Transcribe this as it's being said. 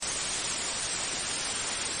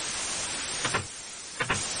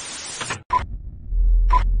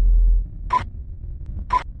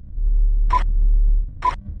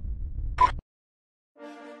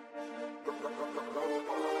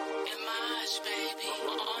baby,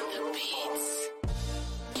 on the beats.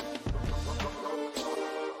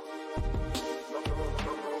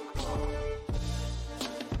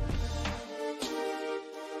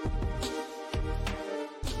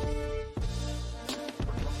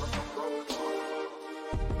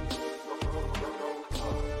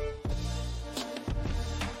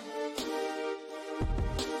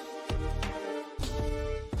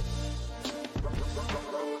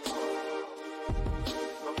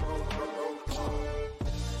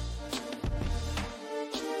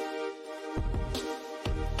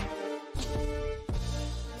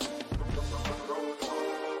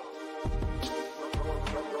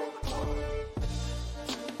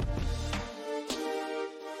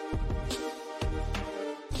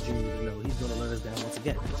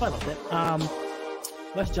 Again, sorry about that.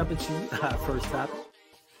 Let's jump into our first topic.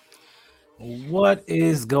 What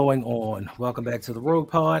is going on? Welcome back to the Rogue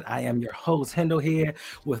Pod. I am your host, Hendo, here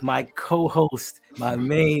with my co-host, my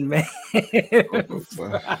main man.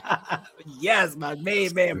 Yes, my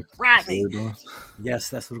main man, Friday. Yes,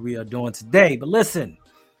 that's what we are doing today. But listen,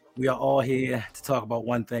 we are all here to talk about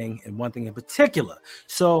one thing and one thing in particular.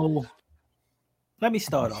 So let me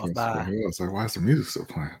start off by. I was like, why is the music still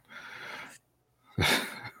playing?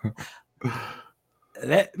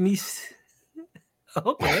 Let me.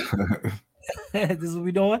 Okay. This is what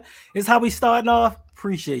we're doing. This is how we starting off.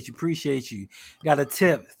 Appreciate you. Got a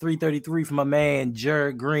tip 333 from my man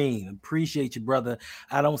Jared Green. Appreciate you, brother.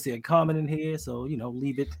 I don't see a comment in here, so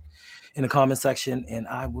leave it in the comment section and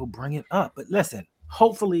I will bring it up. But listen,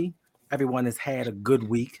 hopefully everyone has had a good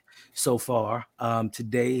week so far.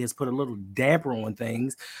 Today has put a little damper on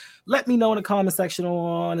things. Let me know in the comment section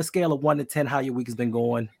on a scale of 1 to 10 how your week has been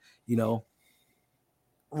going.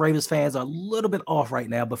 Ravens fans are a little bit off right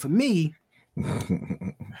now, but for me,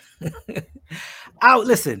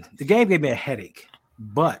 listen, the game gave me a headache,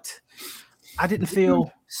 but I didn't feel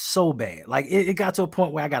so bad. Like it got to a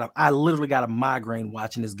point where I literally got a migraine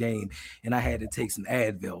watching this game, and I had to take some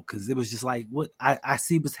Advil because it was just like, what I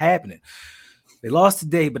see what's happening. They lost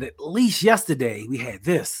today, but at least yesterday we had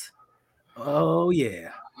this. Oh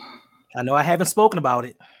yeah. I know I haven't spoken about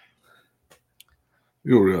it.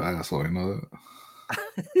 You're a real asshole, you know that?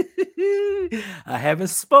 I haven't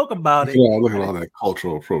spoken about it. Yeah, look at all that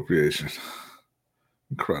cultural appropriation.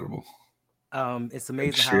 Incredible. It's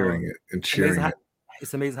amazing cheering it.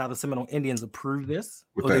 It's amazing how the Seminole Indians approved this.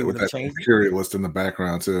 With that imperialist in the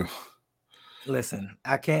background too. Listen,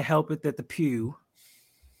 I can't help it that the Pew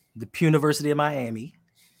University of Miami,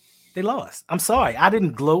 they lost. I'm sorry. I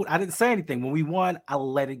didn't gloat. I didn't say anything. When we won, I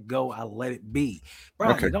let it go. I let it be.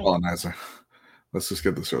 Brian, okay, colonizer. Let's just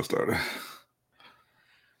get the show started.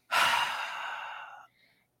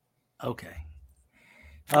 Okay.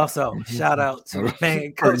 Also, shout out to my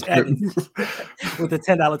man Coach Evans with the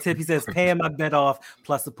 $10 tip. He says, paying my bet off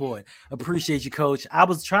plus support. Appreciate you, Coach. I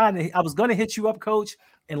was going to hit you up, Coach,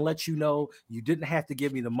 and let you know you didn't have to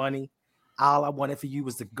give me the money. All I wanted for you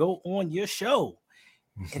was to go on your show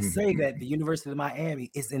and say that the University of Miami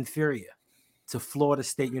is inferior to Florida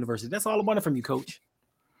State University. That's all I wanted from you, Coach.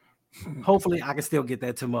 Hopefully, I can still get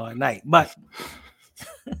that tomorrow night. But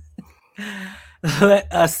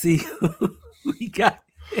let us see who we got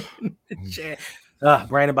in the chat.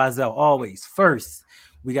 Brandon Bazell, always first.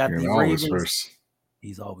 We got the Ravens. First.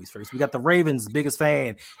 He's always first. We got the Ravens' biggest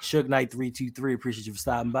fan, Suge Knight 323. Appreciate you for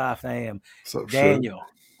stopping by, fam. What's up, Daniel? Suge?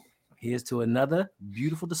 Here's to another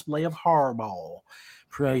beautiful display of hardball.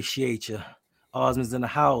 Appreciate you. Osmond's in the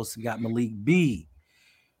house. We got Malik B.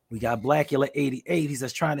 We got Blackula 88. He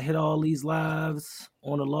says trying to hit all these lives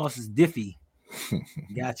on the loss is diffy.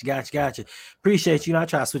 Gotcha. Appreciate you. I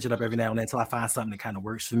try to switch it up every now and then until I find something that kind of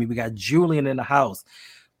works for me. We got Julian in the house.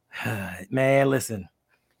 Man, listen.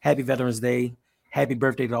 Happy Veterans Day. Happy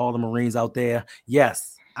birthday to all the Marines out there.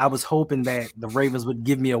 Yes, I was hoping that the Ravens would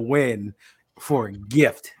give me a win for a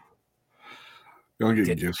gift. You don't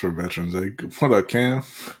get gifts for Veterans Day. What up, Cam?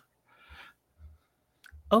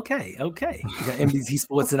 Okay. We got MDZ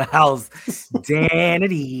Sports in the house.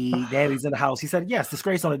 Danny's in the house. He said, yes,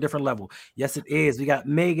 disgrace on a different level. Yes, it is. We got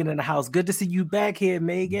Megan in the house. Good to see you back here,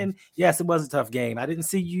 Megan. Yes, it was a tough game. I didn't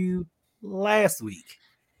see you last week.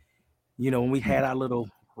 When we had our little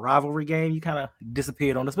rivalry game, you kind of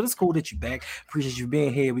disappeared on us, but it's cool that you're back. Appreciate you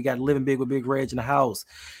being here. We got Living Big with Big Reg in the house.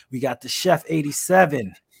 We got the Chef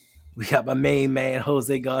 87. We got my main man,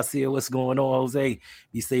 Jose Garcia. What's going on, Jose?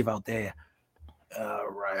 Be safe out there. All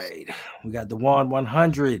right. We got the Juan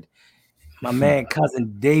 100. My man,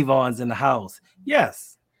 cousin Davon's in the house.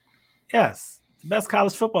 Yes. The best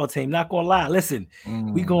college football team. Not going to lie. Listen,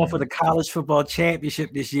 we going for the college football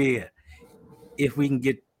championship this year if we can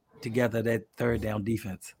get together that third down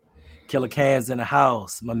defense. Killer Cans in the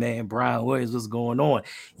house. My man Brian Williams, what's going on?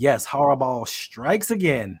 Yes, Harbaugh strikes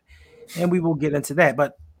again, and we will get into that.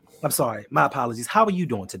 But I'm sorry, my apologies. How are you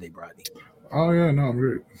doing today, Brodney? Oh yeah, no, I'm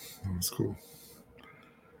great. That's cool.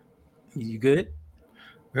 You good?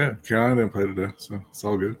 Yeah, Carolina didn't play today, so it's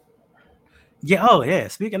all good. Yeah. Oh yeah.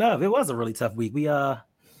 Speaking of, it was a really tough week. We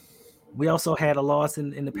also had a loss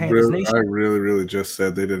in the Panthers Really, I Nation. really just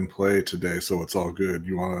said they didn't play today, so it's all good.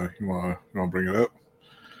 You wanna bring it up?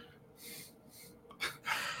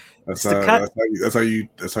 That's It's the how cut.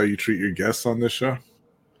 that's how you treat your guests on this show.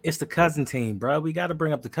 It's the cousin team, bro. We got to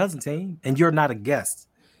bring up the cousin team, and you're not a guest.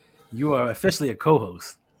 You are officially a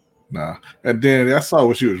co-host. Nah. And Danny, I saw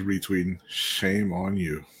what you was retweeting. Shame on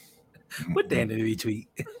you. What Dan did he retweet?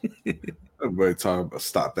 Everybody talking about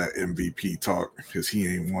stop that MVP talk because he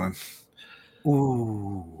ain't one.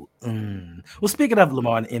 Ooh. Well, speaking of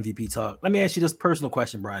Lamar and MVP talk, let me ask you this personal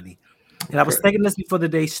question, Brodney. And I was Okay. thinking this before the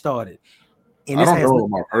day started. And I this don't has know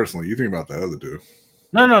Lamar personally. You think about the other dude.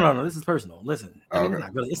 no. This is personal. Listen, I mean,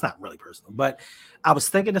 Okay. it's not really personal, but I was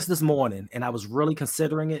thinking this morning, and I was really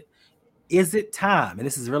considering it. Is it time? And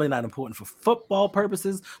this is really not important for football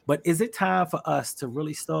purposes, but is it time for us to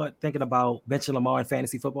really start thinking about benching Lamar in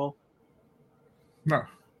fantasy football? No,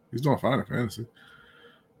 he's doing fine in fantasy.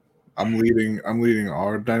 I'm leading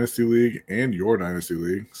our dynasty league and your dynasty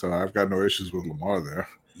league, so I've got no issues with Lamar there.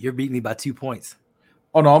 You're beating me by 2 points.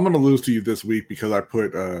 Oh no, I'm going to lose to you this week because I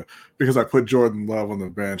put Jordan Love on the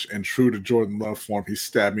bench, and true to Jordan Love form, he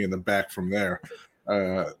stabbed me in the back from there.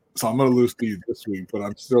 So I'm going to lose to you this week, but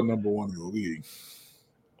I'm still number one in the league.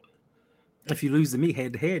 If you lose to me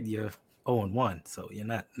head to head, you're 0-1, so you're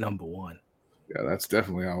not number one. Yeah, that's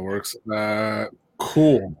definitely how it works.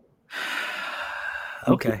 Cool.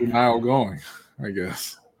 Okay. Now going, I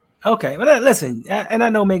guess. Okay, but listen, and I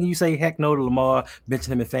know, Megan, you say heck no to Lamar, benching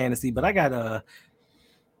him in fantasy, but I got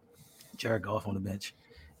Jared Goff on the bench,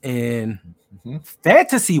 and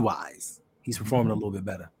fantasy wise, he's performing a little bit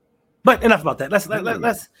better. But enough about that.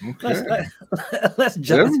 Let's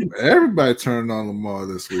jump. Everybody turned on Lamar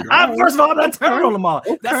this week. First of all, I'm not turning on Lamar.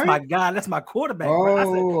 Okay. That's my guy. That's my quarterback.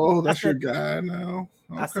 That's your guy now.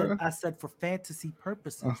 Okay. I said for fantasy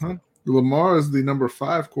purposes. Lamar is the number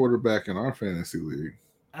 5 quarterback in our fantasy league.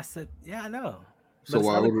 I said, yeah, I know. So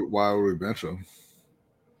why would we bench him?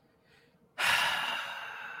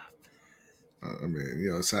 I mean,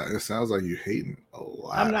 it sounds like you hating a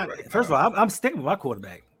lot. I'm not. Right first now. Of all, I'm sticking with my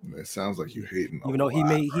quarterback. It sounds like you hating. Even though he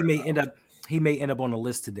may end up on the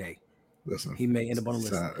list today. Listen, he may end up on the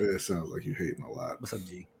list. It sounds like you hating a lot. What's up,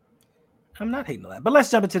 G? I'm not hating a lot, but let's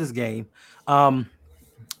jump into this game.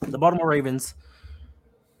 The Baltimore Ravens,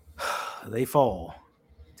 they fall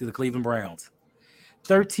to the Cleveland Browns,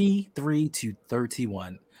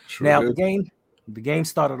 33-31. Sure now did. The game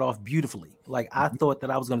started off beautifully. Like I thought that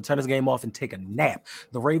I was going to turn this game off and take a nap.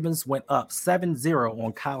 The Ravens went up 7-0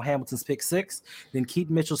 on Kyle Hamilton's pick 6. Then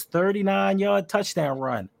Keaton Mitchell's 39-yard touchdown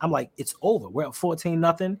run. I'm like, it's over. We're up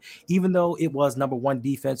 14-0. Even though it was number 1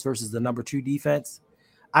 defense versus the number 2 defense,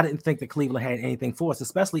 I didn't think that Cleveland had anything for us,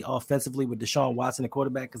 especially offensively with Deshaun Watson, the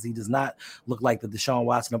quarterback, because he does not look like the Deshaun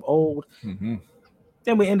Watson of old. Mm-hmm.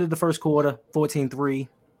 Then we ended the first quarter 14-3.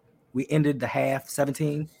 We ended the half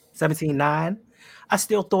 17-9. I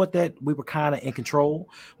still thought that we were kind of in control,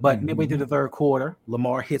 but midway through the third quarter,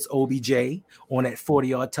 Lamar hits OBJ on that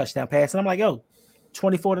 40-yard touchdown pass. And I'm like,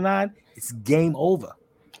 24-9, it's game over.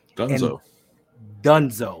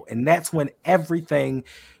 Dunzo. And that's when everything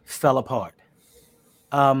fell apart.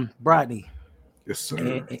 Brodney. Yes,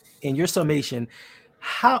 sir. In your summation,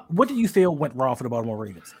 what do you feel went wrong for the Baltimore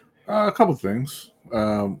Ravens? A couple things.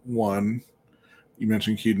 One, you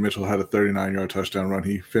mentioned Keaton Mitchell had a 39-yard touchdown run.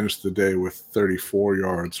 He finished the day with 34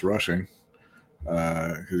 yards rushing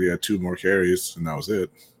because he had 2 more carries, and that was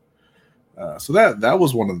it. So that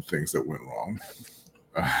was one of the things that went wrong.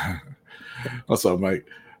 What's up, Mike?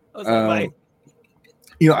 What's up, Mike?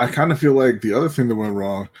 I kind of feel like the other thing that went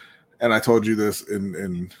wrong, and I told you this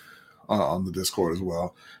on the Discord as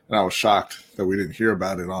well, and I was shocked that we didn't hear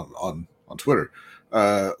about it on Twitter.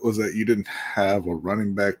 Was that you didn't have a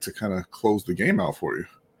running back to kind of close the game out for you.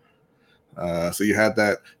 So you had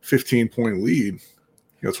that 15-point lead,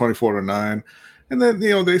 24-9, and then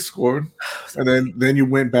they scored, and then you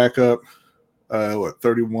went back up,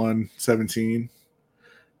 31-17,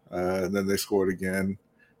 and then they scored again,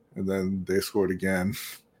 and then they scored again,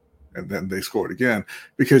 and then they scored again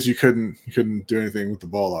because you couldn't do anything with the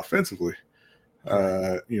ball offensively.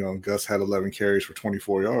 Gus had 11 carries for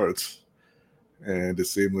 24 yards. And it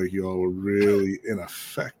seemed like y'all were really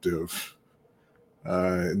ineffective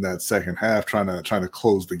in that second half, trying to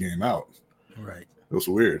close the game out. Right. It was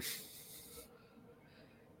weird.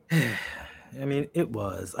 I mean, it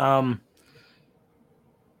was. I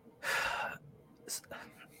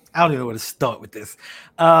don't even know where to start with this.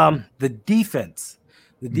 The defense,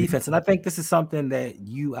 and I think this is something that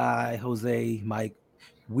you, I, Jose, Mike,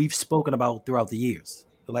 we've spoken about throughout the years,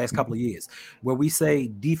 the last couple of years, where we say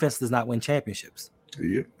defense does not win championships.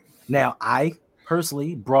 Yep. Now, I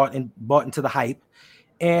personally bought into the hype,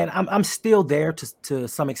 and I'm still there to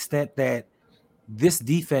some extent that this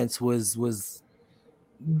defense was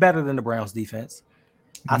better than the Browns defense.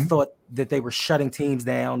 I thought that they were shutting teams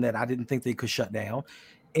down that I didn't think they could shut down.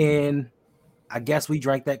 And I guess we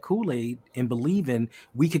drank that Kool-Aid and believing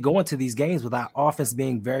we could go into these games with our offense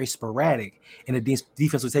being very sporadic and the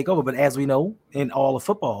defense would take over. But as we know in all of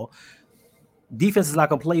football, defense is not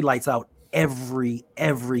going to play lights out every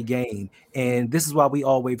game. And this is why we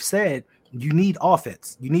always said you need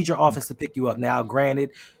offense. You need your offense to pick you up. Now,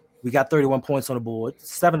 granted, we got 31 points on the board.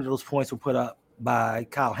 7 of those points were put up by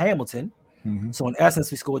Kyle Hamilton. So in essence,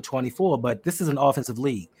 we scored 24, but this is an offensive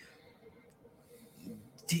league.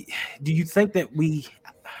 Do you think that we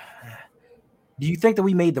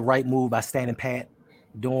made the right move by standing pat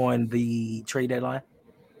during the trade deadline?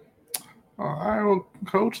 All right, well,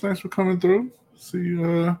 Coach, thanks for coming through. See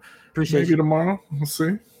you Appreciate maybe you. tomorrow. We'll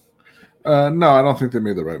see. No, I don't think they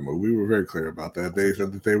made the right move. We were very clear about that. They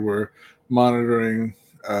said that they were monitoring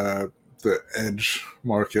the edge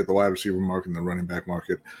market, the wide receiver market, and the running back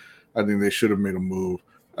market. I think they should have made a move.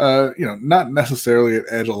 Not necessarily at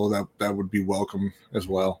edge, although that would be welcome as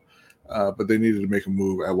well. But they needed to make a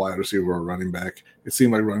move at wide receiver or running back. It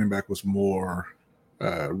seemed like running back was more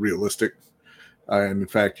realistic. And in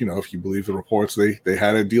fact, if you believe the reports, they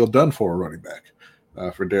had a deal done for a running back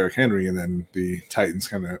for Derrick Henry, and then the Titans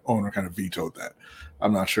owner vetoed that.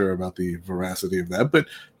 I'm not sure about the veracity of that, but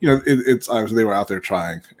it's obviously they were out there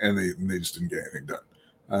trying, and they just didn't get anything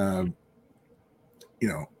done.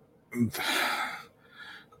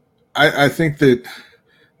 I think that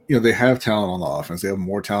they have talent on the offense. They have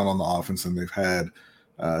more talent on the offense than they've had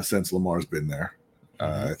since Lamar's been there.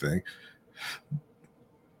 I think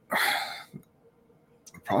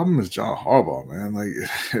the problem is John Harbaugh, man. Like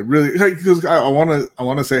it really, because I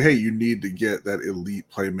want to say, hey, you need to get that elite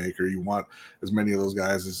playmaker. You want as many of those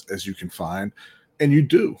guys as you can find, and you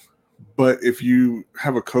do. But if you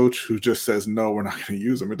have a coach who just says no, we're not going to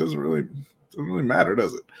use them, it doesn't really matter,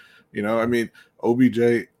 does it? I mean,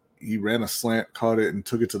 OBJ, he ran a slant, caught it, and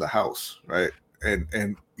took it to the house, right?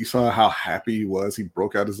 And you saw how happy he was. He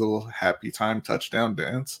broke out his little happy time touchdown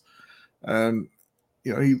dance. And,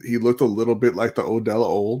 he looked a little bit like the Odell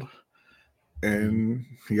old. And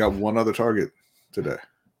he got one other target today.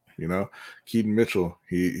 Keaton Mitchell,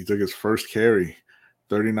 he took his first carry,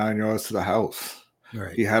 39 yards to the house.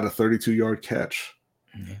 Right. He had a 32-yard catch.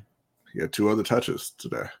 He had 2 other touches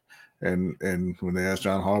today. And when they asked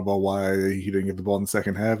John Harbaugh why he didn't get the ball in the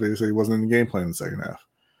second half, they said he wasn't in the game plan in the second half.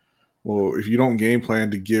 Well, if you don't game plan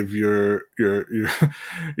to give your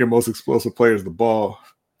most explosive players the ball,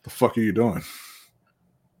 the fuck are you doing?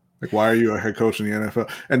 Like, why are you a head coach in the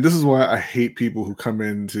NFL? And this is why I hate people who come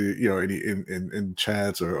into in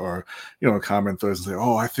chats or comment threads and say,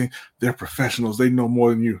 "Oh, I think they're professionals. They know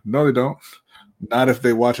more than you." No, they don't. Not if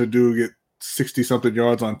they watch a dude get 60-something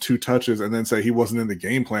yards on 2 touches and then say he wasn't in the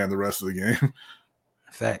game plan the rest of the game.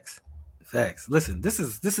 Facts. Listen, this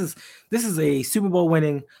is a Super Bowl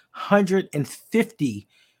winning 150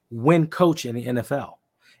 win coach in the NFL.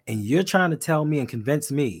 And you're trying to tell me and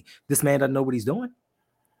convince me this man doesn't know what he's doing?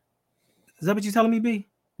 Is that what you're telling me, B?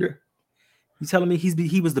 Yeah. You're telling me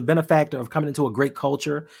he was the benefactor of coming into a great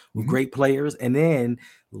culture with great players and then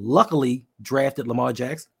luckily drafted Lamar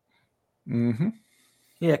Jackson?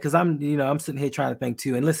 Yeah, because I'm sitting here trying to think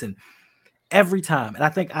too. And listen, every time, and I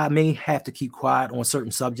think I may have to keep quiet on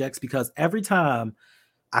certain subjects because every time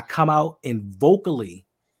I come out and vocally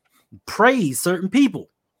praise certain people,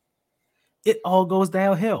 it all goes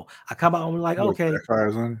downhill. I come out and I'm like, okay.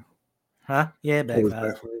 Backfires on you? Huh? Yeah, it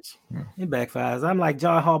backfires. It backfires. I'm like,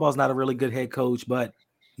 John Harbaugh's not a really good head coach, but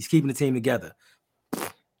he's keeping the team together.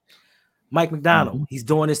 Mike McDonald, he's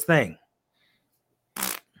doing his thing.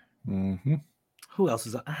 Who else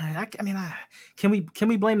is? Can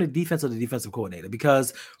we blame the defense or the defensive coordinator?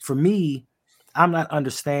 Because for me, I'm not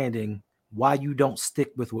understanding why you don't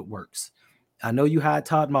stick with what works. I know you hired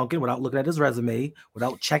Todd Monken without looking at his resume,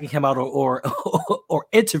 without checking him out or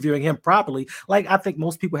interviewing him properly, like I think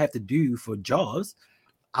most people have to do for jobs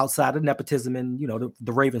outside of nepotism and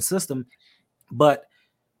the Raven system. But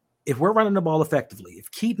if we're running the ball effectively,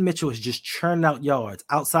 if Keaton Mitchell is just churning out yards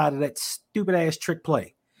outside of that stupid ass trick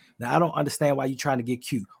play. Now, I don't understand why you're trying to get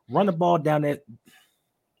cute. Run the ball down there.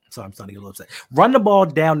 Sorry, I'm starting to get a little upset. Run the ball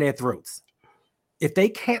down their throats. If they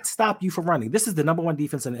can't stop you from running, this is the number one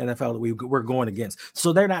defense in the NFL that we're going against.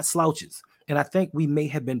 So they're not slouches. And I think we may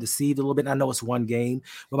have been deceived a little bit. I know it's one game,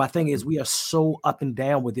 but my thing is we are so up and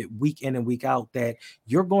down with it week in and week out that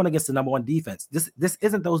you're going against the number one defense. This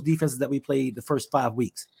isn't those defenses that we played the first 5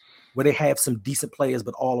 weeks where they have some decent players,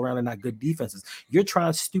 but all around are not good defenses. You're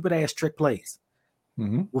trying stupid ass trick plays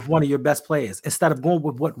with one of your best players instead of going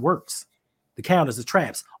with what works. The counters, the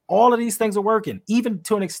traps, all of these things are working. Even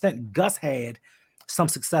to an extent, Gus had some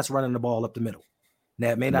success running the ball up the middle. Now,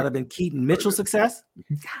 it may not have been Keaton Mitchell's success.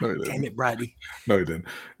 God damn it, Bradley. No, he didn't.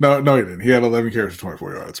 No, he didn't. He had 11 carries for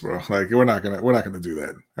 24 yards, bro. Like we're not gonna do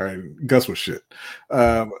that. All right, Gus was shit.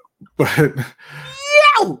 But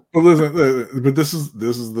listen, but this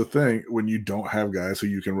is the thing when you don't have guys who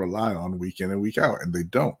you can rely on week in and week out, and they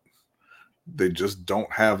don't. They just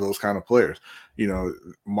don't have those kind of players. You know,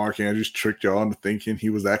 Mark Andrews tricked y'all into thinking he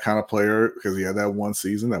was that kind of player because he had that one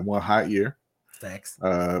season, that one hot year. Thanks.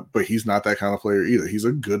 But he's not that kind of player either. He's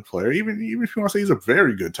a good player, even if you want to say he's a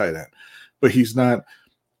very good tight end. But he's not,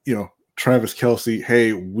 you know, Travis Kelce.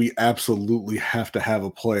 Hey, we absolutely have to have a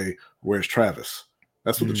play. Where's Travis?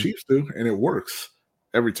 That's what the Chiefs do, and it works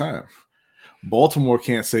every time. Baltimore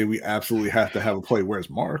can't say we absolutely have to have a play. Where's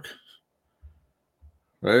Mark?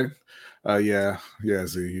 Right?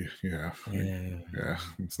 Z, yeah.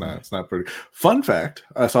 It's not pretty. Fun fact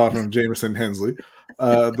I saw from Jameson Hensley.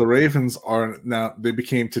 The Ravens are now, they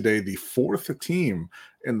became today the 4th team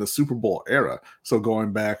in the Super Bowl era. So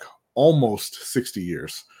going back almost 60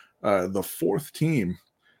 years, the 4th team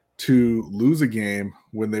to lose a game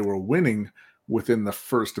when they were winning within the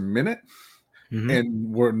first minute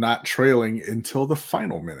and were not trailing until the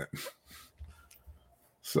final minute.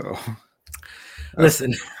 So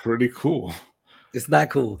listen, pretty cool. It's not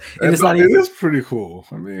cool. And it's not even, it is pretty cool.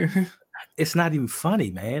 I mean, it's not even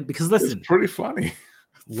funny, man, because listen, it's pretty funny.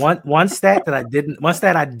 One stat I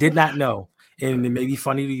did not know, and it may be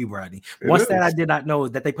funny to you, Bradley. One stat I did not know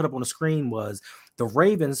that they put up on the screen was the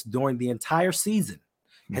Ravens during the entire season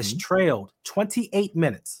has trailed 28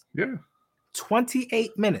 minutes. Yeah.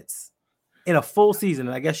 28 minutes in a full season.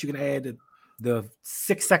 And I guess you can add the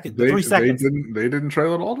 6 seconds, the 3 seconds. They didn't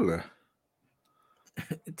trail at all today.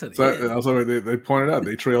 So also they pointed out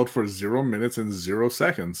they trailed for 0 minutes and 0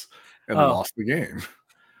 seconds and lost the game.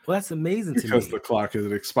 Well, that's amazing to me. Because the clock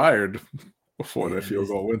had expired before that field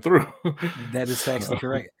goal went through. That is factually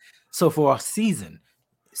correct. So for a season,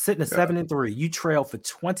 sitting at 7-3, you trail for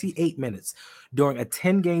 28 minutes during a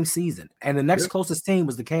 10-game season. And the next closest team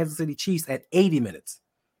was the Kansas City Chiefs at 80 minutes.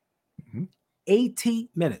 80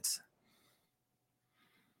 minutes.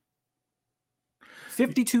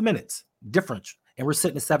 52 minutes difference. And we're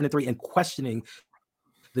sitting at 7-3 and questioning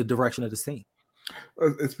the direction of the team.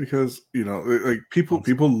 It's because, you know, like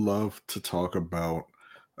people love to talk about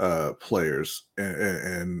players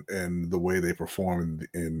and the way they perform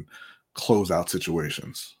in closeout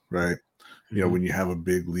situations, right? You know, when you have a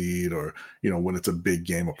big lead, or you know, when it's a big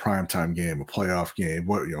game, a primetime game, a playoff game,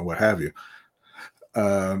 what have you.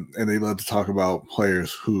 And they love to talk about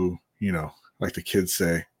players who, you know, like the kids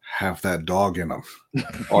say, have that dog in them,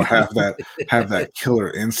 or have that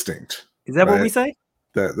killer instinct. Is that what we say?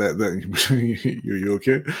 That you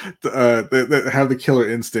okay? That have the killer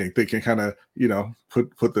instinct. They can kind of, you know,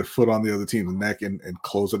 put their foot on the other team's neck and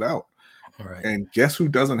close it out. All right. And guess who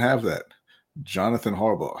doesn't have that? Jonathan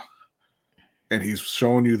Harbaugh. And he's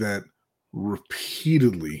shown you that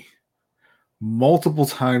repeatedly, multiple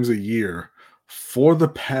times a year for the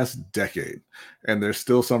past decade. And there's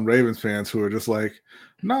still some Ravens fans who are just like,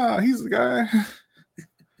 nah, he's the guy.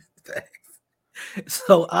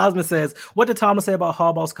 So Osmond says, what did Thomas say about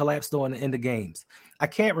Harbaugh's collapse during the end of games? I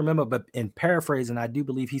can't remember, but in paraphrasing, I do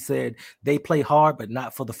believe he said they play hard, but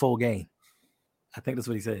not for the full game. I think that's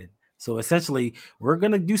what he said. So essentially, we're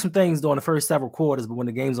going to do some things during the first several quarters, but when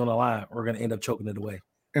the game's on the line, we're going to end up choking it away.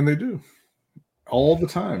 And they do. All the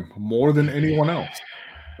time. More than anyone else.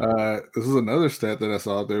 This is another stat that I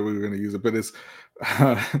saw out there. We were going to use it, but it's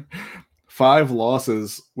 5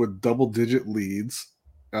 losses with double-digit leads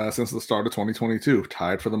since the start of 2022,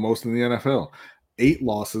 tied for the most in the NFL. 8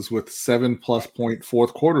 losses with 7+ point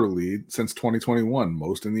fourth quarter lead since 2021,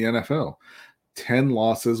 most in the NFL. 10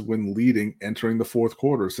 losses when leading entering the fourth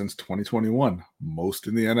quarter since 2021, most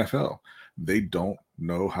in the NFL. They don't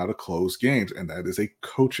know how to close games, and that is a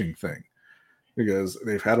coaching thing because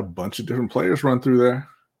they've had a bunch of different players run through there.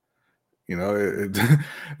 You know,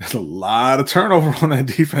 there's a lot of turnover on that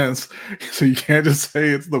defense, so you can't just say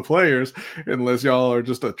it's the players unless y'all are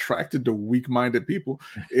just attracted to weak-minded people.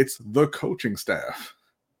 It's the coaching staff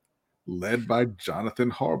led by Jonathan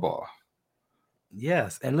Harbaugh.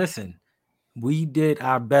 Yes, and listen, we did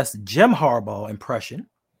our best Jim Harbaugh impression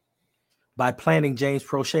by planting James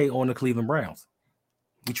Prochet on the Cleveland Browns.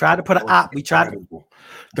 We tried to put an op. We tried.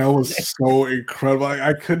 That was so incredible.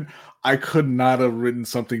 I could not have written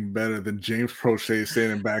something better than James Prochet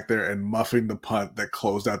standing back there and muffing the punt that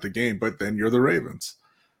closed out the game. But then you're the Ravens,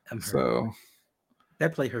 so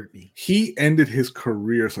that play hurt me. He ended his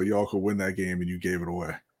career so y'all could win that game, and you gave it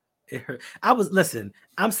away. It hurt.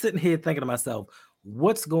 I'm sitting here thinking to myself,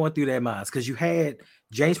 what's going through their minds? Because you had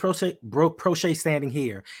James Prochet standing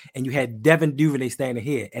here, and you had Devin Duvernay standing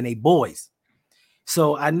here, and they boys.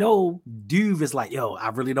 So I know Duve is like, yo, I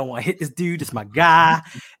really don't want to hit this dude. It's my guy.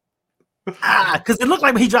 Because it looked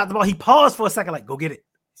like when he dropped the ball, he paused for a second, like, go get it.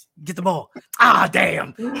 Get the ball.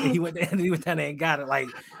 Damn. And he went down there and got it. Like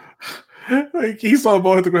he saw the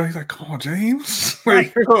ball hit the ground. He's like, come on, James.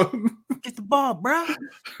 Like, get the ball, bro. I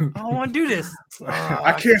don't want to do this.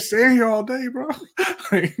 I can't stand here all day, bro.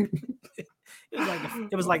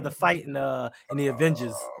 It was like the fight in the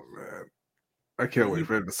Avengers. Oh, man. I can't wait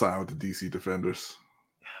for him to sign with the DC Defenders.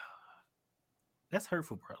 That's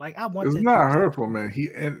hurtful, bro. Like it's not hurtful, man.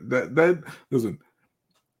 Listen.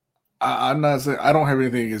 I'm not saying I don't have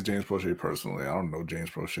anything against James Prochet personally. I don't know James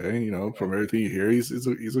Prochet. From everything you hear, he's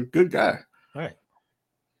a good guy. All right.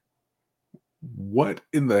 What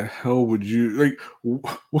in the hell would you like?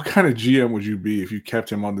 What kind of GM would you be if you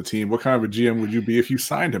kept him on the team? What kind of a GM would you be if you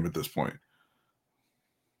signed him at this point?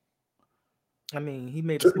 I mean, he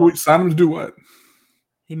made sign him to do what?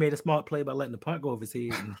 He made a smart play by letting the punt go over his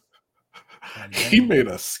head. He made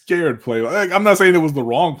a scared play. Like, I'm not saying it was the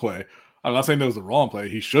wrong play. I'm not saying it was the wrong play.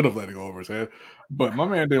 He should have let it go over his head. But my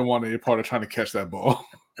man didn't want any part of trying to catch that ball.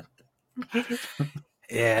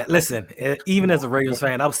 Yeah, listen, even as a Ravens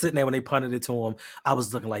fan, I was sitting there when they punted it to him. I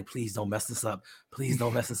was looking like, please don't mess this up. Please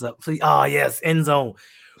don't mess this up. Please. Oh, yes, end zone.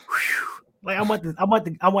 Whew. Like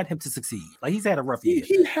I want him to succeed. Like he's had a rough year.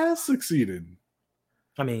 He has succeeded.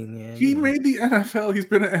 I mean, yeah, he made the NFL. He's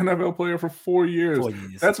been an NFL player for 4 years. 4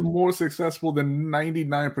 years. That's more successful than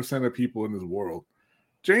 99% of people in this world.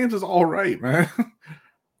 James is all right, man.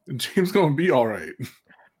 James gonna be all right.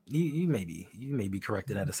 You may be correct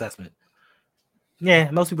in that assessment.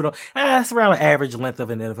 Yeah, most people don't. That's around the average length of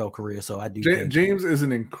an NFL career. So I do. James is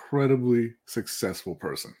an incredibly successful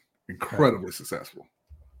person. Incredibly successful.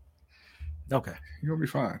 Okay, you're gonna be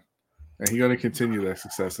fine, and he's gonna continue that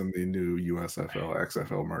success in the new USFL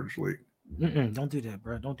XFL merged league. Don't do that,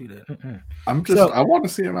 bro. Don't do that. I want to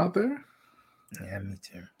see him out there. Yeah, me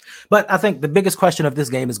too. But I think the biggest question of this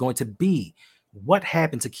game is going to be what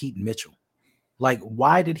happened to Keaton Mitchell? Like,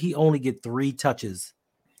 why did he only get 3 touches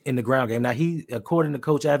in the ground game? Now, according to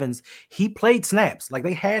Coach Evans, he played snaps. Like,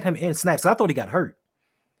 they had him in snaps. So I thought he got hurt,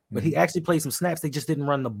 but he actually played some snaps. They just didn't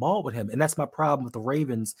run the ball with him. And that's my problem with the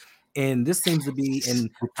Ravens. And this seems to be, and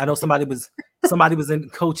I know somebody was in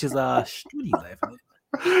Coach's, what are you laughing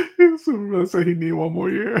at? He's going to say he need one more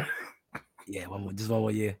year. Yeah, just one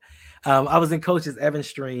more year. I was in Coach's Evans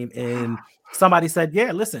stream, and somebody said,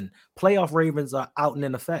 "Yeah, listen, playoff Ravens are out and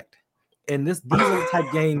in effect, and these are the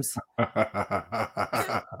type games."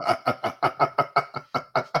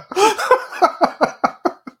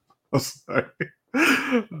 I'm sorry.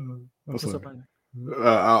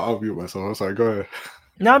 I'll mute myself. I'm sorry. Go ahead.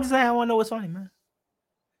 No, I'm just saying I want to know what's funny, man.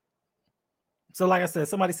 So, like I said,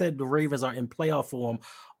 somebody said the Ravens are in playoff form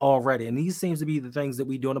already, and these seems to be the things that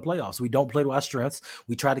we do in the playoffs. We don't play to our strengths.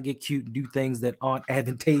 We try to get cute and do things that aren't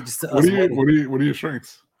advantageous to us. What are your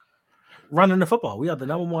strengths? Running the football. We are the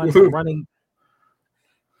number one running.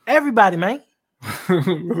 Everybody, man.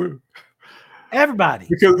 Everybody.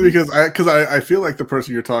 Because I feel like the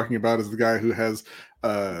person you're talking about is the guy who has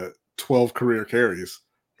 12 career carries.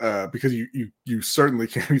 Because you certainly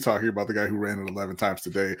can't be talking about the guy who ran it 11 times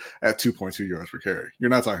today at 2.2 yards per carry. You're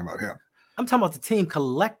not talking about him. I'm talking about the team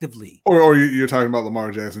collectively. Or you're talking about Lamar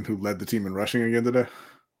Jackson, who led the team in rushing again today.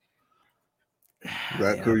 Is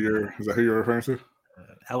that who you're referring to?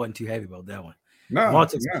 I wasn't too happy about that one. No,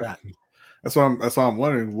 that's why I'm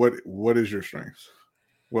wondering what is your strengths?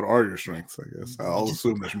 What are your strengths? I guess I'll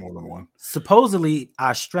assume there's more than one. Supposedly,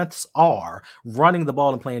 our strengths are running the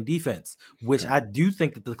ball and playing defense, which I do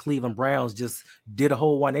think that the Cleveland Browns just did a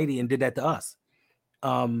whole 180 and did that to us.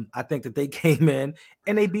 I think that they came in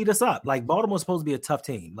and they beat us up. Like, Baltimore's supposed to be a tough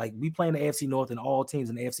team. Like, we play in the AFC North, and all teams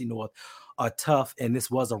in the AFC North are tough, and this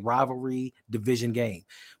was a rivalry division game.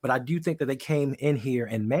 But I do think that they came in here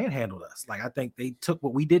and manhandled us. Like, I think they took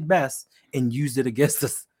what we did best and used it against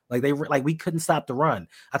us. Like we couldn't stop the run.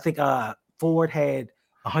 I think Ford had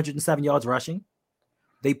 107 yards rushing.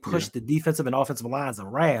 They pushed the defensive and offensive lines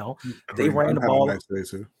around. They ran the ball.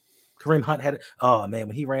 Kareem Hunt had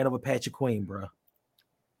when he ran over Patrick Queen, bro.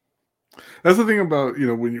 That's the thing about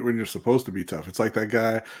when you're supposed to be tough. It's like that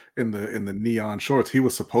guy in the neon shorts. He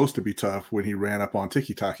was supposed to be tough when he ran up on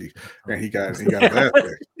Tiki Taki, and he got his ass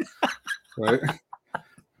kicked. Right?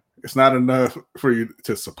 It's not enough for you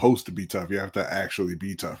to supposed to be tough. You have to actually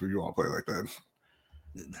be tough if you want to play like that.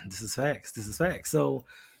 This is facts. This is facts.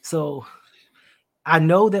 So I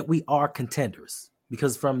know that we are contenders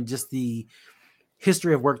because from just the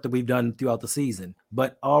history of work that we've done throughout the season,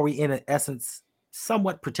 but are we in essence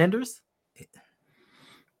somewhat pretenders? I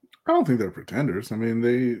don't think they're pretenders. I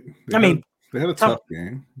mean, I mean, they had a tough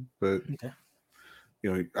game, but okay.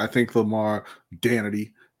 I think Lamar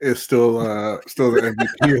Danity is still the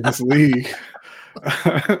MVP of this league.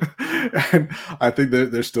 And I think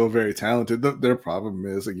that they're still very talented. Their problem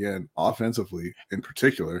is, again, offensively in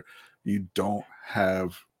particular, you don't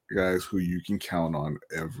have guys who you can count on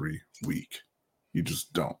every week. You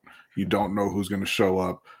just don't. You don't know who's going to show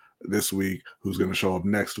up this week, who's going to show up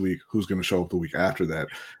next week, who's going to show up the week after that.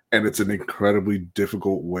 And it's an incredibly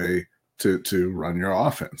difficult way to run your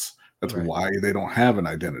offense. That's Right. why they don't have an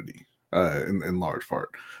identity in large part,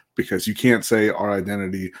 because you can't say our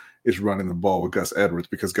identity is running the ball with Gus Edwards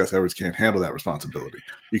because Gus Edwards can't handle that responsibility.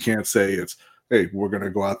 You can't say it's, hey, we're going to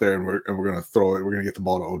go out there and we're going to throw it. We're going to get the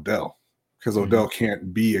ball to Odell because Odell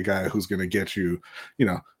can't be a guy who's going to get you,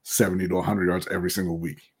 70 to 100 yards every single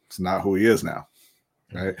week. It's not who he is now.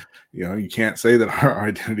 Right. You can't say that our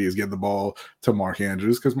identity is getting the ball to Mark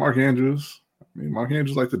Andrews because Mark Andrews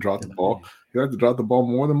like to drop the ball. He like to drop the ball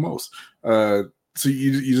more than most. So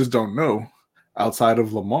you just don't know outside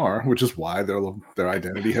of Lamar, which is why their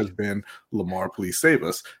identity has been Lamar, please save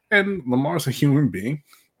us. And Lamar's a human being.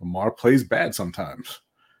 Lamar plays bad sometimes.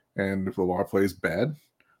 And if Lamar plays bad,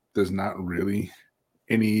 there's not really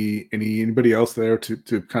anybody else there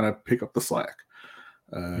to kind of pick up the slack.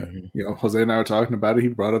 Jose and I were talking about it. He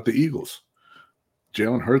brought up the Eagles.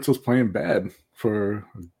 Jalen Hurts was playing bad for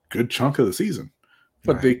a good chunk of the season,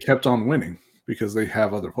 but they kept on winning because they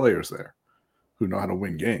have other players there who know how to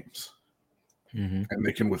win games. And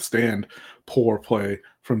they can withstand poor play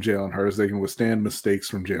from Jalen Hurts. They can withstand mistakes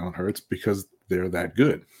from Jalen Hurts because they're that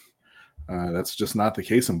good. That's just not the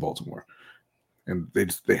case in Baltimore. And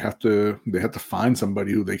they have to find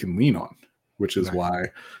somebody who they can lean on, which is why,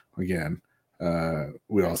 again,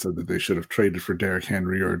 we all said that they should have traded for Derrick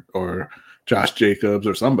Henry or Josh Jacobs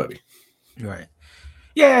or somebody. Right.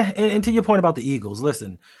 Yeah, and to your point about the Eagles,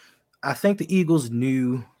 listen, I think the Eagles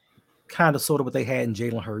knew kind of sort of what they had in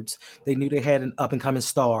Jalen Hurts. They knew they had an up-and-coming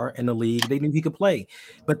star in the league. They knew he could play,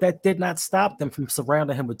 but that did not stop them from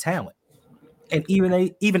surrounding him with talent. And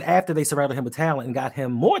even after they surrounded him with talent and got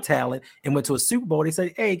him more talent and went to a Super Bowl, they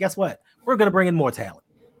said, hey, guess what? We're going to bring in more talent.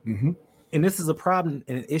 And this is a problem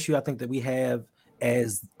and an issue I think that we have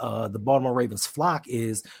as the Baltimore Ravens flock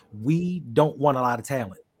is we don't want a lot of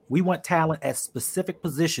talent. We want talent at specific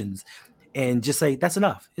positions and just say, that's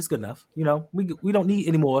enough. It's good enough. We don't need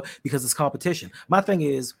any more because it's competition. My thing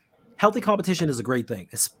is healthy competition is a great thing,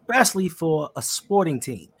 especially for a sporting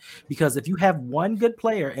team, because if you have one good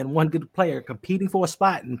player and one good player competing for a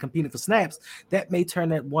spot and competing for snaps, that may turn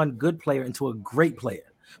that one good player into a great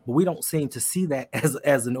player. But we don't seem to see that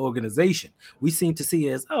as an organization. We seem to see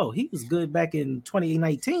as, oh, he was good back in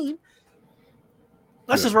 2019.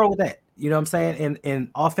 Let's just roll with that. You know what I'm saying? And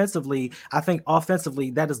offensively, I think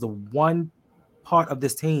offensively, that is the one part of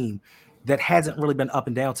this team that hasn't really been up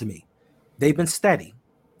and down to me. They've been steady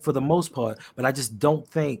for the most part, but I just don't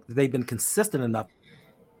think they've been consistent enough.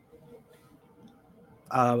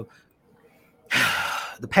 The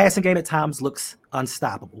passing game at times looks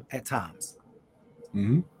unstoppable at times.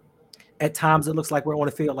 At times, it looks like we're on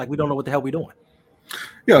the field like we don't know what the hell we're doing.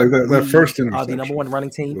 Yeah, like that first interception. Are the number one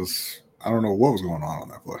running team. I don't know what was going on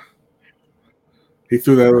that play. He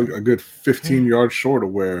threw that a good 15 yards short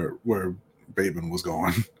of where Bateman was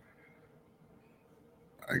going.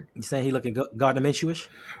 You saying he looking Gardner Minshew-ish?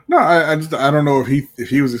 No, I don't know if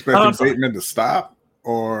he was expecting Bateman to stop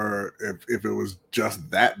or if it was just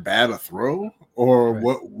that bad a throw or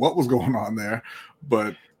what was going on there.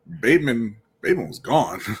 But Bateman was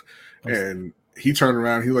gone, and he turned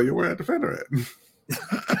around. He's like, "Yo, where that defender at?"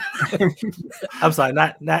 I'm sorry,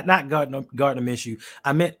 not Gardner Minshew.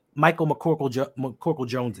 I meant Michael McCorkle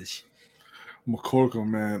Jones-ish. McCorkle,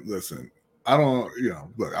 man, listen, I don't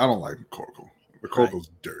like McCorkle. McCorkle's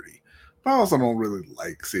dirty, but I also don't really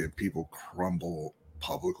like seeing people crumble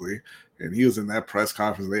publicly. And he was in that press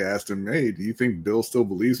conference. They asked him, "Hey, do you think Bill still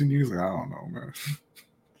believes in you?" He's like, "I don't know, man."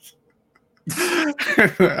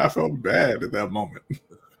 I felt bad at that moment.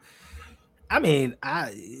 I mean, are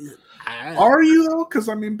you though? Because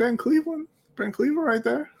I mean, Ben Cleveland right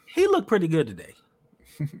there. He looked pretty good today.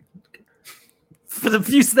 for the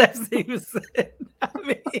few snaps he was in. I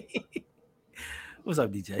mean, what's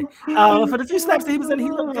up, DJ? For the few snaps he was in,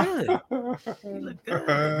 he looked good. He looked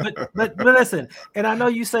good. But listen, and I know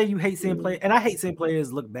you say you hate seeing players, and I hate seeing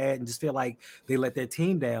players look bad and just feel like they let their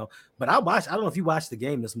team down. But I don't know if you watched the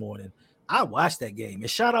game this morning. I watched that game. And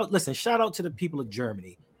shout out to the people of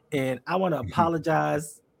Germany. And I want to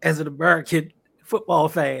apologize as an American football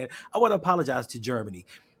fan. I want to apologize to Germany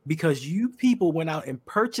because you people went out and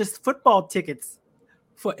purchased football tickets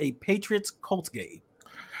for a Patriots Colts game.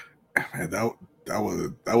 Man, that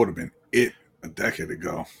would have been it a decade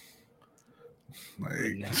ago.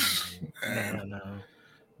 Like, no.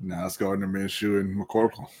 Now it's Gardner Minshew and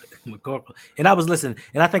McCorkle. And I was listening,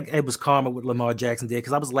 and I think it was karma what Lamar Jackson did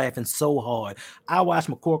because I was laughing so hard. I watched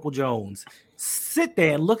McCorkle Jones sit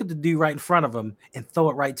there and look at the dude right in front of him and throw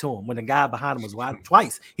it right to him when the guy behind him was wide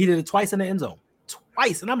twice. He did it twice in the end zone.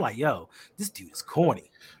 Twice. And I'm like, yo, this dude is corny.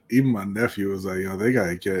 Even my nephew was like, yo, they got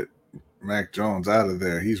to get Mac Jones out of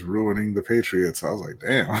there. He's ruining the Patriots. I was like,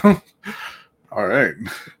 damn. All right.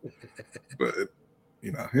 But,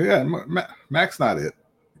 yeah, Mac's not it.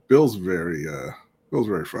 Bill's very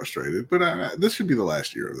frustrated, but this should be the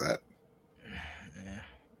last year of that.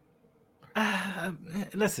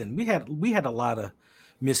 Listen, we had a lot of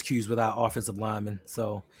miscues with our offensive linemen.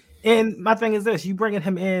 So, and my thing is this: you bringing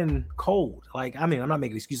him in cold. Like, I mean, I'm not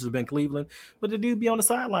making excuses for Ben Cleveland, but the dude be on the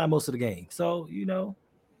sideline most of the game. So, I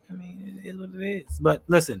mean, it is what it is. But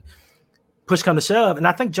listen, push come to shove, and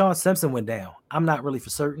I think John Simpson went down. I'm not really for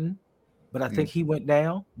certain. But I think he went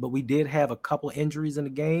down. But we did have a couple injuries in the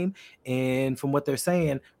game. And from what they're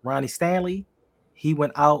saying, Ronnie Stanley, he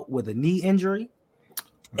went out with a knee injury.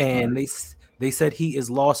 And they said he is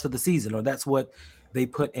lost for the season. Or that's what they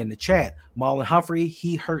put in the chat. Marlon Humphrey,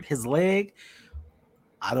 he hurt his leg.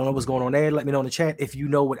 I don't know what's going on there. Let me know in the chat if you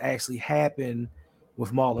know what actually happened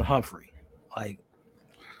with Marlon Humphrey. Like,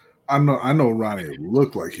 I know Ronnie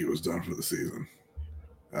looked like he was done for the season.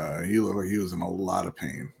 He looked like he was in a lot of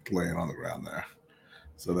pain laying on the ground there.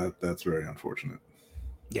 So that's very unfortunate.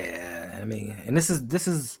 Yeah, I mean, and this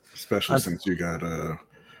is especially since you got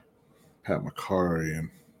Pat McCarry and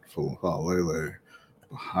Lele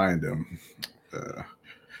behind him.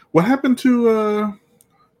 What happened to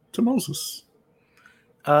Moses?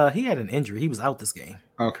 He had an injury. He was out this game.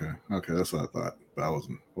 Okay, that's what I thought, but I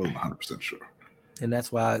wasn't 100% sure. And that's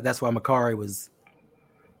why McCarry was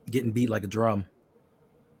getting beat like a drum.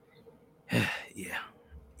 Yeah.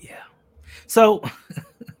 So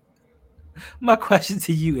my question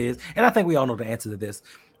to you is, and I think we all know the answer to this,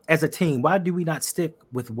 as a team, why do we not stick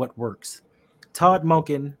with what works? Todd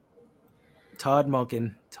Monken.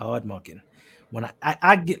 When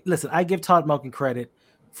I give Todd Monken credit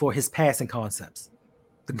for his passing concepts.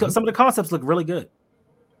 Some of the concepts look really good.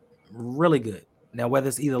 Really good. Now, whether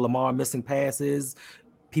it's either Lamar missing passes,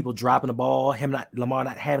 people dropping the ball, Lamar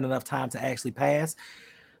not having enough time to actually pass.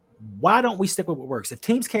 Why don't we stick with what works? If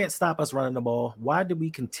teams can't stop us running the ball, why do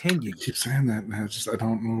we continue? You keep saying that, and I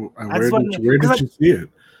don't know. Where did you see it?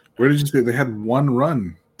 Where did you see it? They had one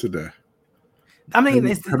run today. I mean,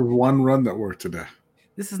 they had one run that worked today.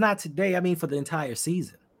 This is not today. I mean, for the entire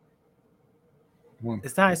season.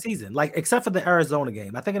 It's the entire season, like except for the Arizona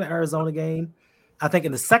game. I think in the Arizona game,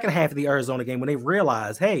 in the second half of the Arizona game, when they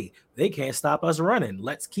realized, hey, they can't stop us running.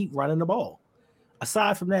 Let's keep running the ball.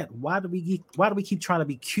 Aside from that, why do we keep trying to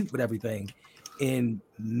be cute with everything and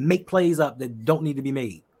make plays up that don't need to be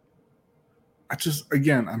made?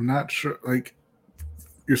 I'm not sure. Like,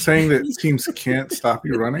 you're saying that teams can't stop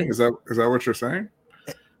you running? Is that what you're saying?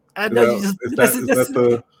 I know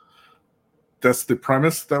that's the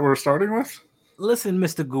premise that we're starting with? Listen,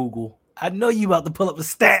 Mr. Google, I know you about to pull up a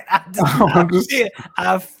stat.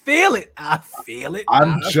 I feel it.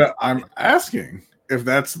 I'm asking if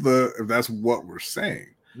that's what we're saying.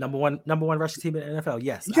 Number one rushing team in the NFL.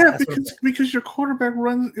 Yes. Yeah, because your quarterback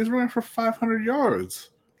is running for 500 yards.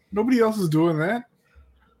 Nobody else is doing that.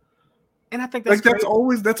 And I think that's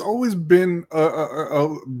always been a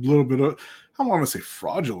little bit of, I don't want to say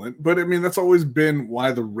fraudulent, but I mean that's always been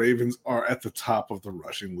why the Ravens are at the top of the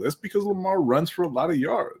rushing list, because Lamar runs for a lot of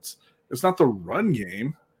yards. It's not the run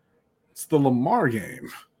game, it's the Lamar game.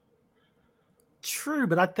 True,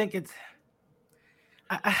 but I think it's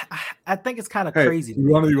I think it's kind of crazy. You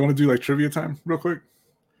want to do like trivia time real quick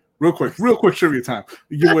trivia time.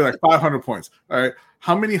 You give away like 500 points. All right,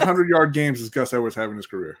 how many 100-yard games does Gus Edwards have in his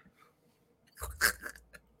career?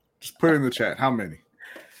 Just put it in the chat. How many?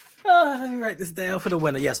 Let me write this down for the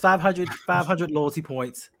winner. Yes, 500 loyalty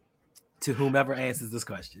points to whomever answers this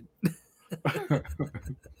question.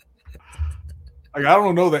 I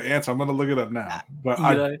don't know the answer. I'm going to look it up now, but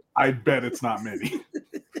I bet it's not many.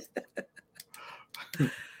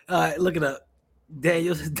 All right, look it up.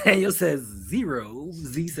 Daniel says 0.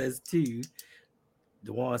 Z says 2.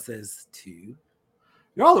 Dewan says 2.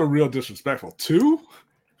 Y'all are real disrespectful. 2?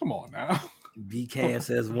 Come on now. B Cam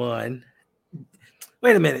says 1.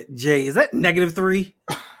 Wait a minute, Jay. Is that -3?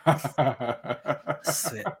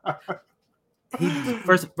 Shit. He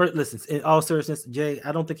first listen, in all seriousness, Jay,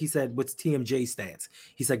 I don't think he said what's TMJ stance.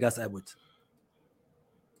 He said Gus Edwards.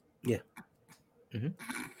 Yeah.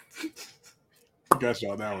 Got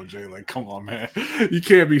y'all that one, Jay. Like, come on, man. You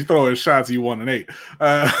can't be throwing shots you 1-8.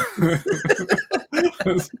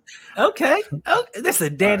 Okay.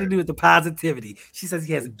 Listen, Dan to do with the positivity. She says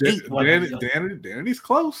he has 8 Danny's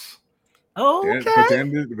close. Oh, okay.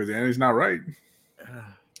 But Danny's not right.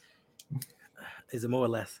 Is it more or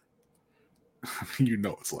less? You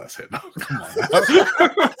know it's less. Hit. No, come on.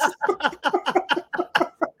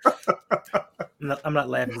 No, I'm not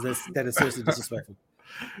laughing because that is seriously disrespectful.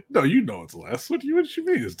 No, you know it's less. What do you mean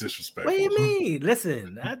it's disrespectful? What do you mean?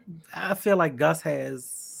 Listen, I feel like Gus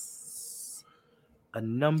has a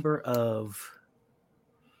number of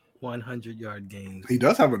 100-yard games. He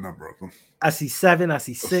does have a number of them. I see 7. I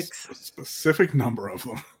see 6. A specific number of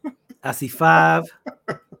them. I see 5.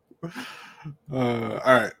 All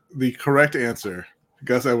right. The correct answer,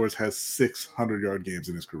 Gus Edwards has 600-yard games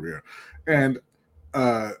in his career. And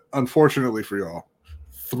unfortunately for y'all,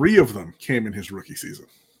 3 of them came in his rookie season.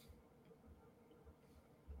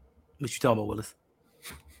 What you talking about, Willis?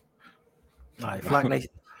 All right,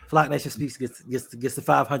 Flock Nation speaks gets the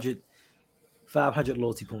 500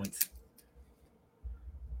 loyalty points.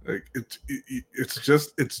 Like it's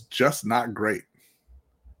just not great,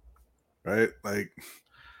 right? Like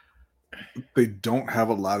they don't have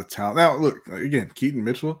a lot of talent. Now, look again, Keaton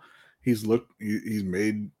Mitchell. He's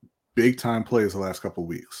made big time plays the last couple of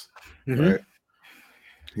weeks, right?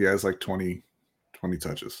 He has like 20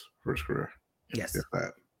 touches for his career. Yes,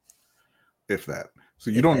 if that. So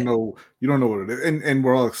you don't know what it is, and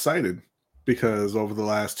we're all excited because over the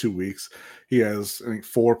last 2 weeks he has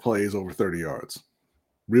 4 plays over 30 yards.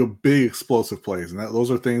 Real big explosive plays, and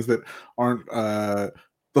those are things that aren't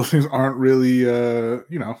really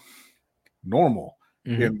normal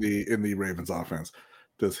in the Ravens offense.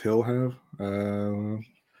 Does Hill have?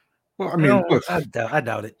 Well, I mean, I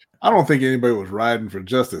doubt it. I don't think anybody was riding for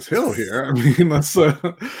Justice Hill here. I mean, let's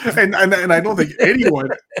and I don't think anyone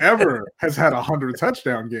ever has had 100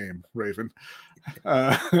 touchdown game, Raven.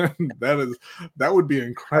 That would be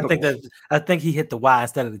incredible. I think he hit the Y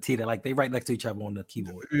instead of the T. They're like they right next to each other on the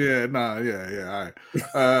keyboard. Yeah, all right.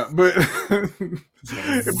 But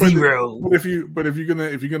 0. But if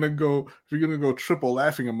you're gonna go triple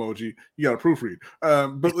laughing emoji, you got to proofread.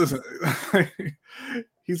 But listen,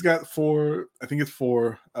 he's got 4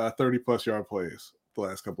 30+ yard plays the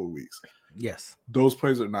last couple of weeks. Yes, those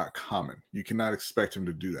plays are not common. You cannot expect him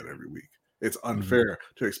to do that every week. It's unfair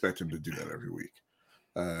to expect him to do that every week.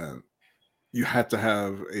 You have to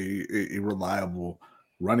have a reliable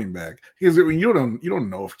running back because you don't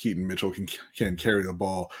know if Keaton Mitchell can carry the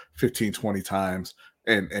ball 15-20 times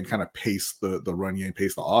and kind of pace the run game,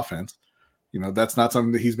 pace the offense. That's not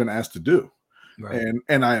something that he's been asked to do. Right.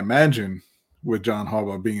 And I imagine with John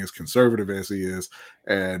Harbaugh being as conservative as he is,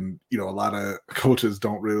 and a lot of coaches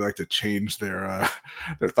don't really like to change their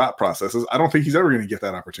thought processes. I don't think he's ever going to get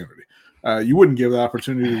that opportunity. You wouldn't give the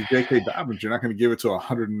opportunity to J.K. Dobbins. You're not going to give it to a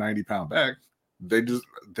 190-pound back. They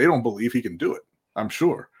don't believe he can do it. I'm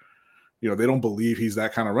sure. They don't believe he's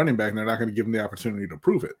that kind of running back, and they're not going to give him the opportunity to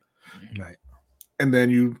prove it. Right. And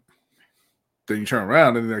then you turn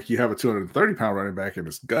around and you have a 230-pound running back, and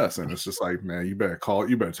it's Gus, and it's just like, man, you better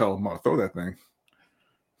tell Lamar to throw that thing.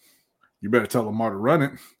 You better tell Lamar to run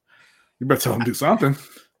it. You better tell him to do something.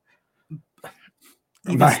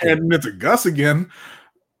 I'm not heading it to Gus again.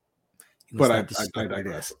 But I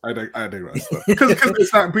digress. I digress. Because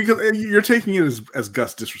it's not, because you're taking it as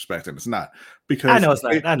Gus disrespect, and it's not. Because I know it's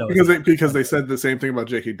not. I know because they said the same thing about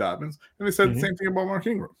J.K. Dobbins, and they said the same thing about Mark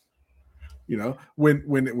Ingram.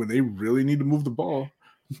 When they really need to move the ball,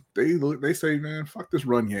 they say, man, fuck this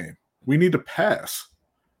run game. We need to pass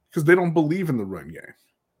because they don't believe in the run game.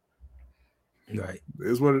 Right. It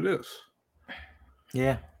is what it is.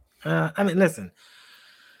 Yeah. I mean, listen.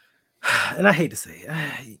 And I hate to say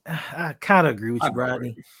it, I kind of agree with you,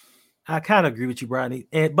 Rodney.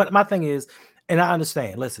 But my thing is, and I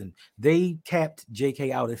understand. Listen, they capped JK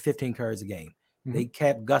out at 15 carries a game. Mm-hmm. They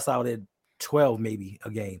capped Gus out at 12 maybe a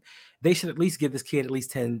game. They should at least give this kid at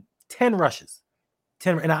least 10 rushes.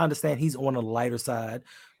 10, and I understand he's on the lighter side.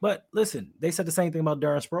 But listen, they said the same thing about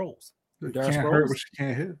Darren Sproles. Darren Sproles hurt what you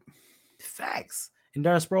can't hit. Facts. And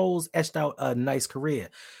Darren Sproles etched out a nice career.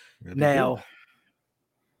 Now,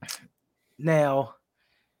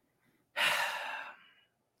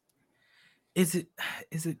 Is it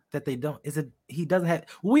that they don't? Is it he doesn't have?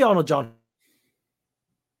 We all know John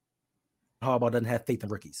Harbaugh doesn't have faith in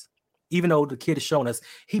rookies, even though the kid has shown us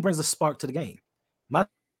he brings a spark to the game. My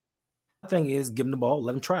thing is give him the ball,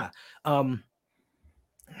 let him try. Um,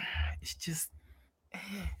 it's just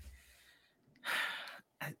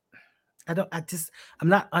I don't. I'm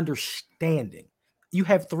not understanding. You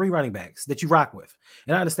have three running backs that you rock with,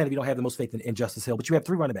 and I understand if you don't have the most faith in Justice Hill, but you have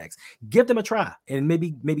three running backs. Give them a try, and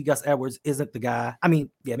maybe Gus Edwards isn't the guy. I mean,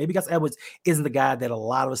 yeah, maybe Gus Edwards isn't the guy that a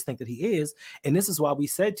lot of us think that he is, and this is why we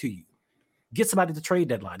said to you, get somebody to trade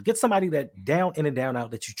deadline, get somebody that down in and down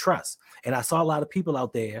out that you trust. And I saw a lot of people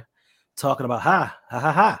out there talking about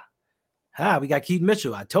we got Keaton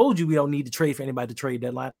Mitchell. I told you we don't need to trade for anybody to trade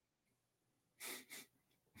deadline.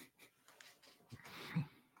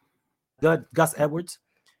 Gus Edwards,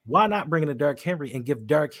 why not bring in a Derrick Henry and give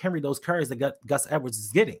Derrick Henry those carries that Gus Edwards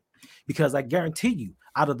is getting? Because I guarantee you,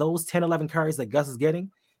 out of those 10, 11 carries that Gus is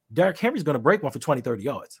getting, Derrick Henry's going to break one for 20, 30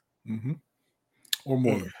 yards. Mm-hmm. Or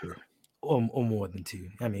more than two. Or more than two.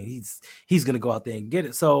 I mean, he's going to go out there and get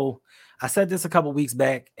it. So I said this a couple weeks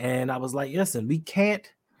back, and I was like, listen, we can't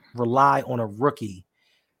rely on a rookie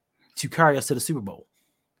to carry us to the Super Bowl.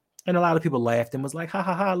 And a lot of people laughed and was like,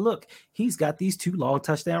 look, he's got these 2 long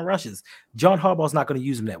touchdown rushes. John Harbaugh's not going to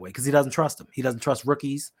use him that way because he doesn't trust them. He doesn't trust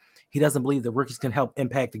rookies. He doesn't believe that rookies can help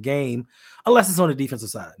impact the game unless it's on the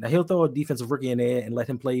defensive side. Now, he'll throw a defensive rookie in there and let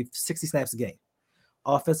him play 60 snaps a game.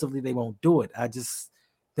 Offensively, they won't do it. I just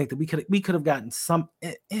think that we could have gotten some.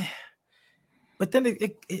 But then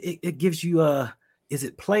it gives you is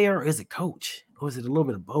it player or is it coach? Or is it a little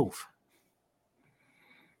bit of both?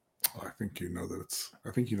 I think you know that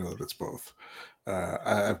it's both.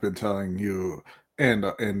 I've been telling you and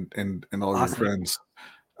all your friends.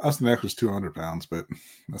 Austin Eckler's 200 pounds, but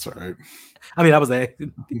that's all right. I mean, I was there.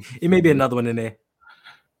 It may be another one in there.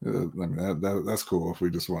 I mean, that's cool if we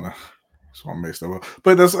just want to make stuff up.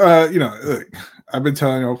 But that's look, I've been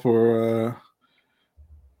telling you for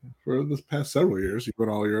this past several years, you put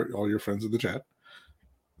all your friends in the chat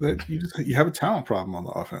that you have a talent problem on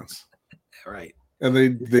the offense, right? And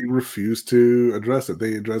they refuse to address it.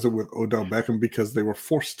 They address it with Odell Beckham because they were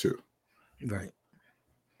forced to. Right.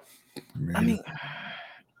 I mean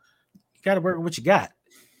you got to work with what you got.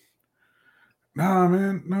 Nah,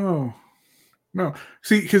 man, no.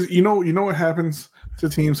 See, because you know what happens to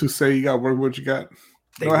teams who say you got to work with what you got.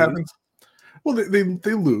 You know what happens? Well,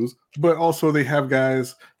 they lose, but also they have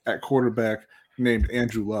guys at quarterback named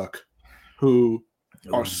Andrew Luck who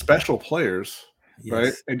are special players.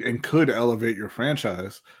 Yes. Right, and could elevate your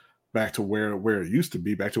franchise back to where it used to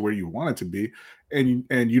be, back to where you want it to be, and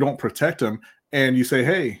you don't protect them, and you say,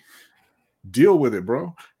 "Hey, deal with it,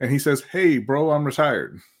 bro," and he says, "Hey, bro, I'm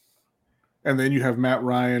retired," and then you have Matt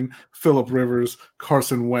Ryan, Phillip Rivers,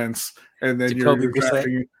 Carson Wentz, and then you're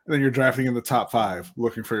drafting in the top 5,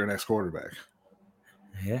 looking for your next quarterback.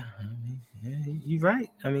 Yeah, you're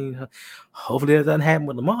right. I mean, hopefully that doesn't happen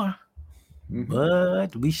with Lamar. Mm-hmm.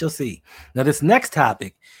 But we shall see. Now, this next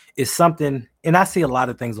topic is something, and I see a lot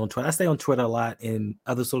of things on Twitter. I stay on Twitter a lot and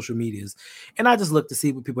other social medias, and I just look to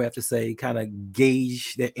see what people have to say, kind of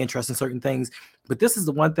gauge their interest in certain things. But this is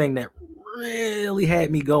the one thing that really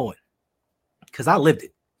had me going because I lived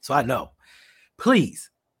it, so I know.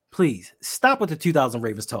 Please stop with the 2000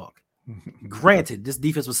 Ravens talk. Granted, this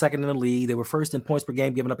defense was second in the league. They were first in points per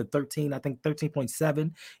game, given up at 13, I think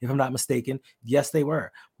 13.7, if I'm not mistaken. Yes, they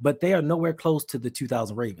were. But they are nowhere close to the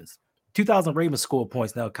 2000 Ravens. 2000 Ravens scored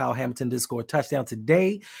points. Now, Kyle Hamilton did score a touchdown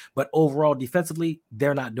today, but overall, defensively,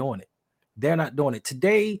 they're not doing it. They're not doing it.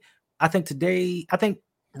 Today, I think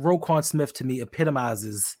Roquan Smith, to me,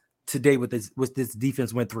 epitomizes today what this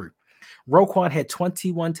defense went through. Roquan had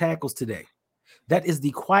 21 tackles today. That is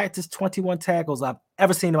the quietest 21 tackles I've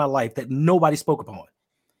ever seen in my life that nobody spoke upon.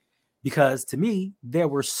 Because to me, there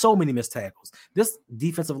were so many missed tackles. This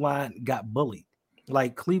defensive line got bullied.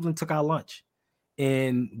 Like Cleveland took our lunch.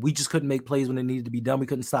 And we just couldn't make plays when it needed to be done. We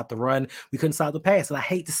couldn't stop the run. We couldn't stop the pass. And I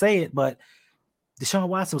hate to say it, but Deshaun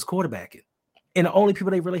Watson was quarterbacking. And the only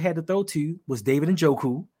people they really had to throw to was David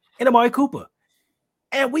Njoku and Amari Cooper.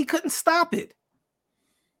 And we couldn't stop it.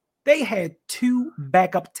 They had 2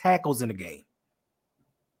 backup tackles in the game.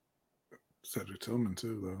 Cedric Tillman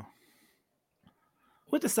too, though.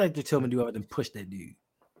 What does Cedric Tillman do other than push that dude?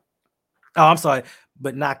 Oh, I'm sorry,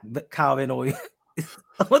 but not Kyle Van Noy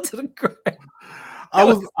onto the ground. I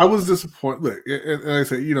was disappointed. Look, and like I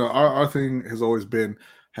said, our thing has always been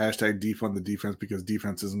hashtag defund the defense because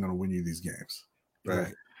defense isn't going to win you these games,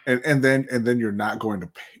 right? And then you're not going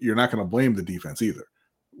to blame the defense either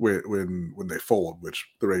when they fold, which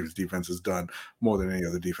the Ravens defense has done more than any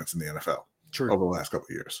other defense in the NFL over the last couple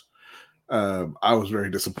of years. I was very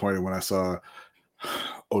disappointed when I saw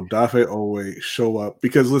Odafe Owe show up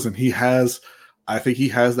because listen, I think he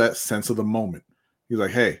has that sense of the moment. He's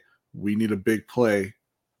like, hey, we need a big play.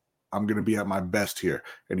 I'm gonna be at my best here,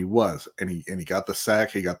 and he was, and he got the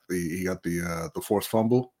sack. He got the forced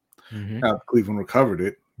fumble. Mm-hmm. Now Cleveland recovered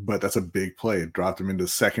it, but that's a big play. It dropped him into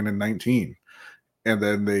 2nd and 19, and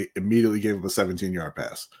then they immediately gave him a 17-yard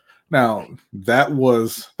pass. Now that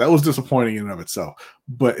was disappointing in and of itself,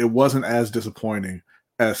 but it wasn't as disappointing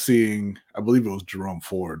as seeing, I believe it was Jerome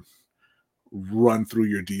Ford, run through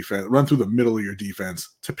the middle of your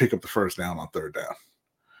defense to pick up the first down on 3rd down.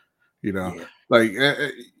 You know, Yeah.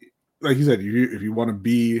 like you said, if you want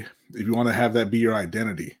to have that be your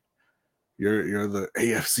identity, you're the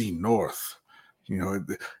AFC North. You know,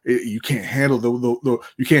 you can't handle the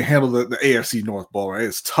AFC North ball, right?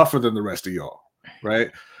 It's tougher than the rest of y'all,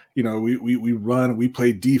 right? You know, we run, we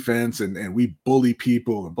play defense, and we bully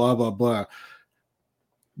people and blah blah blah.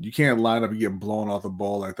 You can't line up and get blown off the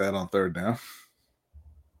ball like that on 3rd down.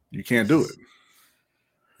 You can't do it.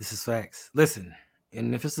 This is facts. Listen,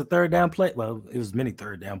 and if it's a 3rd down play, well, it was many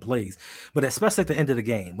 3rd down plays, but especially at the end of the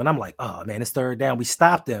game, when I'm like, oh man, it's 3rd down, we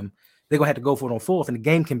stopped them. They're gonna have to go for it on 4th, and the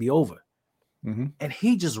game can be over. Mm-hmm. And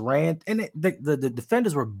he just ran, and the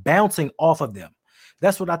defenders were bouncing off of them.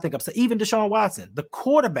 That's what I think I'm saying. Even Deshaun Watson, the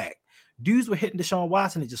quarterback, dudes were hitting Deshaun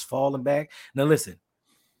Watson and just falling back. Now listen,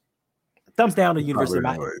 thumbs down to the University of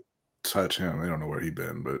Miami. Touch him. They don't know where he's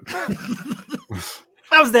been, but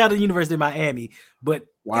thumbs down to the University of Miami. But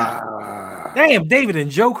wow, damn, David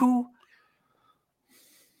Njoku,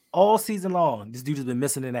 all season long, this dude has been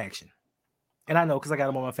missing in action. And I know because I got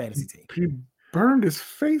him on my fantasy team. He burned his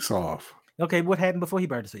face off. Okay, what happened before he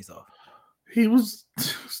burned his face off? He was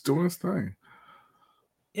doing his thing.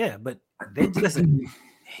 Yeah, but they listen.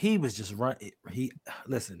 He was just running.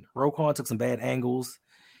 Roquan took some bad angles.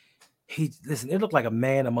 It looked like a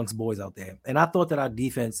man amongst boys out there. And I thought that our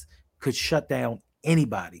defense could shut down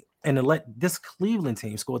anybody. And to let this Cleveland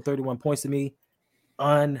team score 31 points to me,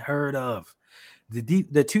 unheard of.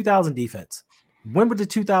 The 2000 defense. When would the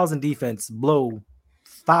 2000 defense blow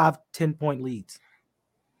 5 10-point leads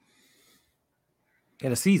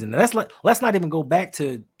in a season? And let's not even go back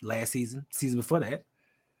to last season before that.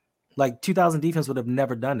 Like 2000 defense would have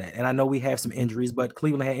never done that. And I know we have some injuries, but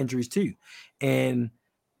Cleveland had injuries too. And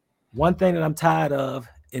one thing that I'm tired of,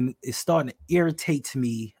 and it's starting to irritate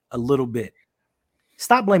me a little bit.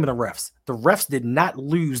 Stop blaming the refs. The refs did not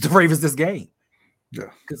lose the Ravens this game. Yeah.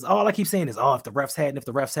 Because all I keep saying is, if the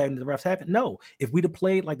refs hadn't. No, if we'd have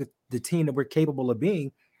played like the team that we're capable of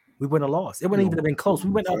being, we wouldn't have lost. It wouldn't even have been close.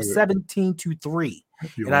 We went up 17-3.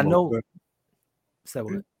 And I know.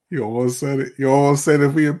 You almost said it. You almost said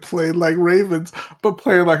if we had played like Ravens, but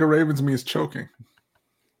playing like a Ravens means choking.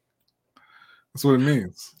 That's what it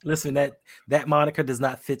means. Listen, that moniker does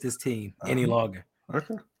not fit this team any longer.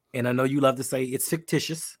 Okay. And I know you love to say it's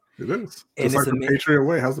fictitious. It is. Just like the Patriot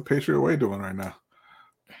way. How's the Patriot way doing right now?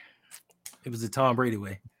 It was the Tom Brady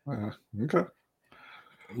way. Okay.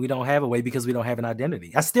 We don't have a way because we don't have an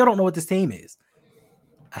identity. I still don't know what this team is.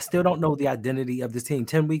 I still don't know the identity of this team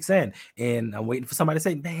 10 weeks in. And I'm waiting for somebody to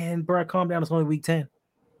say, man, bro, calm down. It's only week 10.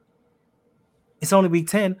 It's only week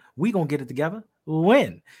 10. We going to get it together. We'll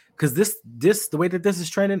win. Because the way that this is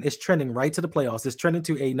trending right to the playoffs. It's trending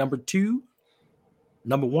to a number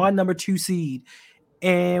 1, number 2 seed.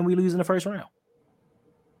 And we lose in the first round.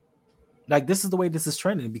 Like, this is the way this is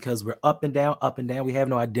trending because we're up and down. We have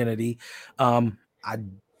no identity. I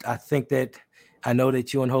think that I know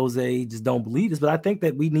that you and Jose just don't believe this, but I think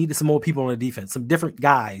that we needed some more people on the defense, some different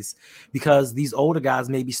guys, because these older guys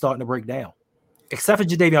may be starting to break down. Except for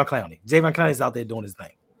Jadeveon Clowney. Jadeveon Clowney is out there doing his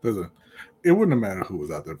thing. It wouldn't have mattered who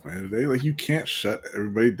was out there playing today. Like, you can't shut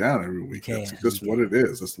everybody down every week. That's just what it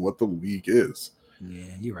is. That's what the league is.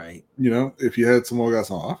 Yeah, you're right. You know, if you had some more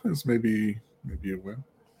guys on offense, maybe you win.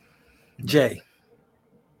 Jay,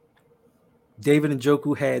 David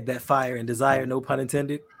Njoku had that fire and desire, no pun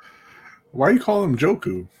intended. Why you call him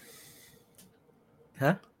Joku?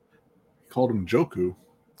 Huh? He called him Joku.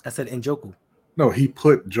 I said Njoku. No, he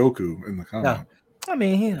put Joku in the comment. No. I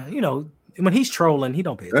mean, you know, when he's trolling, he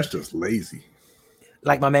don't pay attention. That's just lazy.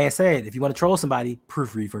 Like my man said, if you want to troll somebody,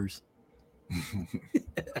 proofread first.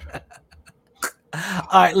 All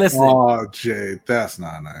right, listen. Oh, Jay, that's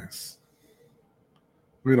not nice.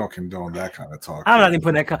 We don't condone that kind of talk. I'm not even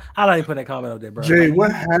putting that comment up there, bro. Jay,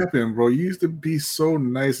 what happened, bro? You used to be so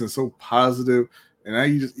nice and so positive, and now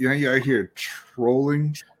you're out here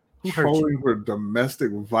trolling for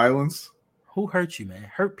domestic violence. Who hurt you, man?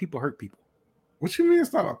 Hurt people. What you mean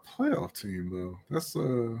it's not a playoff team though? That's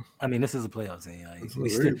I mean, this is a playoff team. Like,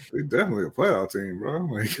 they definitely a playoff team, bro.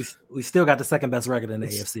 Like we still got the second best record in the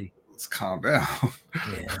AFC. Let's calm down.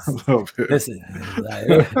 Yes. A little bit.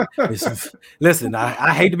 Listen,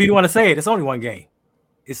 I hate to be the one to say it. It's only one game.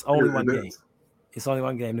 It's only one game. Is. It's only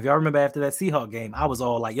one game. If y'all remember after that Seahawks game, I was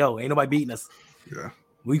all like, yo, ain't nobody beating us. Yeah.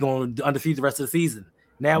 We going to undefeat the rest of the season.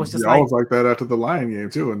 Now it's just I was like that after the Lion game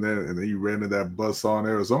too, and then you ran into that buzzsaw in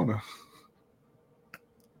Arizona.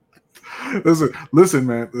 Listen,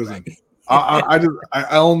 man. Listen.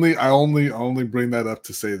 I only bring that up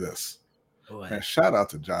to say this. And shout out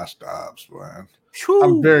to Josh Dobbs, man. Whew.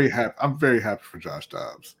 I'm very happy for Josh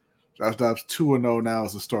Dobbs. Josh Dobbs 2-0 now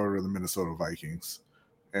as the starter of the Minnesota Vikings.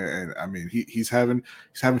 And I mean he's having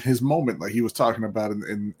his moment like he was talking about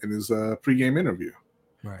in his pregame interview.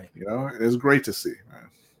 Right. You know, it's great to see, man.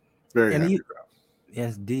 Very happy.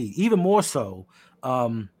 Yes, indeed. Even more so,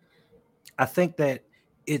 I think that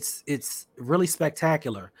it's really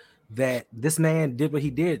spectacular that this man did what he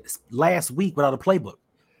did last week without a playbook.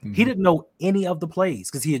 Mm-hmm. He didn't know any of the plays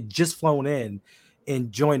because he had just flown in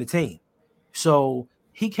and joined the team. So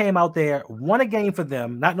he came out there, won a game for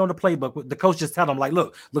them, not knowing the playbook. The coach just tell him, like,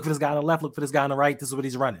 look for this guy on the left, look for this guy on the right. This is what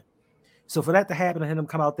he's running. So for that to happen and him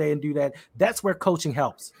come out there and do that, that's where coaching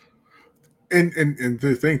helps. And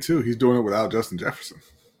the thing too, he's doing it without Justin Jefferson.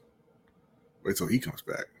 Wait till he comes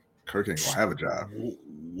back. Kirk ain't gonna have a job.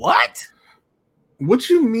 What? What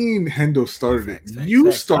you mean Hendo started it?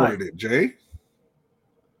 You started it, Jay.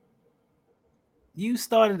 You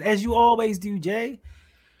started as you always do, Jay.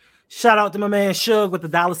 Shout out to my man Shug with the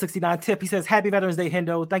 $1.69 tip. He says, Happy Veterans Day,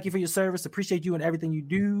 Hendo. Thank you for your service. Appreciate you and everything you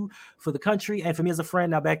do for the country and for me as a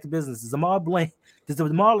friend. Now back to business. Does Lamar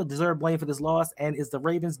deserve blame for this loss? And is the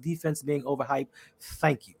Ravens defense being overhyped?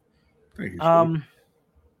 Thank you. Thank you.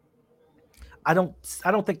 I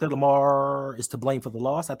don't think that Lamar is to blame for the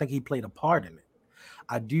loss. I think he played a part in it.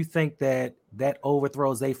 I do think that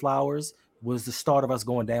overthrow Zay Flowers was the start of us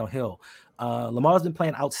going downhill. Lamar's been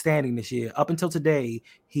playing outstanding this year. Up until today,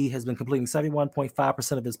 he has been completing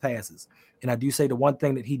 71.5% of his passes. And I do say the one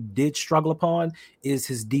thing that he did struggle upon is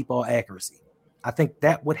his deep ball accuracy. I think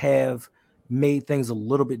that would have made things a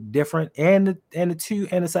little bit different. And the two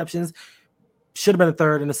interceptions should have been a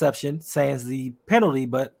third interception, sans the penalty,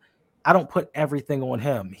 but I don't put everything on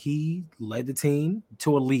him. He led the team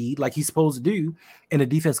to a lead like he's supposed to do, and the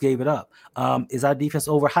defense gave it up. Is our defense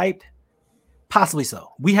overhyped? Possibly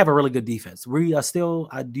so. We have a really good defense. We are still,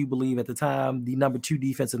 I do believe at the time, the number 2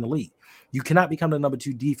 defense in the league. You cannot become the number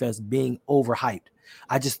 2 defense being overhyped.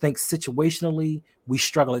 I just think situationally we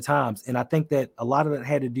struggle at times. And I think that a lot of that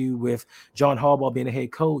had to do with John Harbaugh being a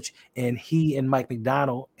head coach and he and Mike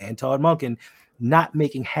McDonald and Todd Monken not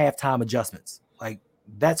making halftime adjustments. Like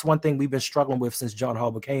that's one thing we've been struggling with since John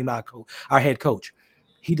Harbaugh became our head coach.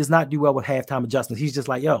 He does not do well with halftime adjustments. He's just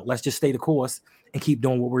like, yo, let's just stay the course and keep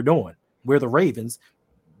doing what we're doing. We're the Ravens.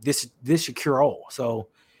 This should cure all. So,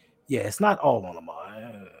 yeah, it's not all on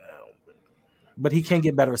Lamar. But he can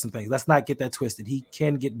get better with some things. Let's not get that twisted. He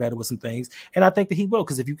can get better with some things. And I think that he will,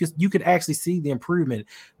 because if you could actually see the improvement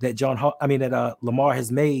that Lamar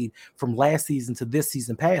has made from last season to this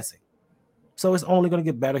season passing. So it's only going to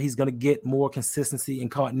get better. He's going to get more consistency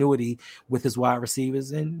and continuity with his wide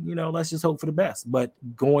receivers. And, let's just hope for the best. But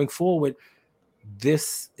going forward,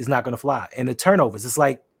 this is not going to fly. And the turnovers, it's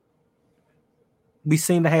like, we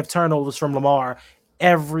seem to have turnovers from Lamar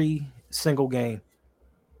every single game.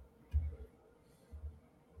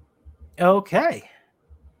 Okay.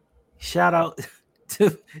 Shout out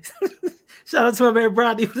to my man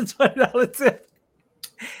Brody for the $20 tip.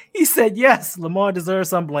 He said, yes, Lamar deserves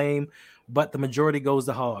some blame, but the majority goes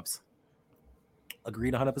to Hobbs.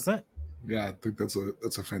 Agreed 100%. Yeah, I think that's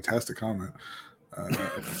a fantastic comment.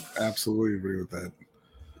 Absolutely agree with that.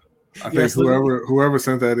 I think whoever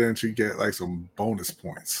sent that in should get like some bonus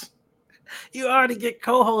points. You already get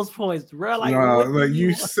co-host points, bro.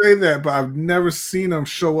 You say that, but I've never seen them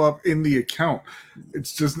show up in the account.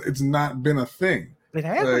 It's not been a thing. It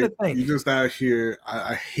has been a thing. You just out here.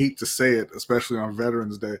 I hate to say it, especially on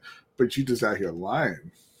Veterans Day, but you just out here lying.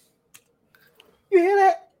 You hear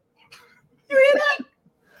that?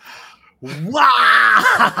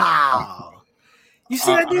 Wow! You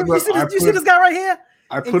see that? You see this guy right here?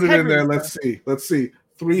 I put it in there. Let's see.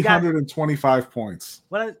 325 points.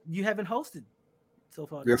 Well, you haven't hosted so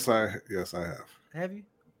far. Yes, I have. Have you?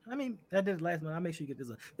 I mean, I did it last month. I'll make sure you get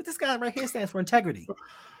this. But this guy right here stands for integrity.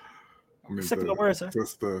 I mean, the word, sir.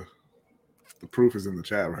 Just the proof is in the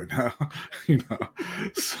chat right now.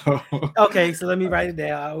 So okay, so let me write it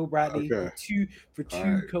down. I owe Bradley okay. for two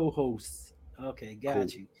right. Co-hosts. Okay,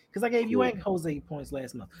 got you. Because I gave you and Jose points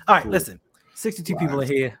last month. All right, listen. 62 people in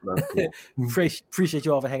here. That's cool. Appreciate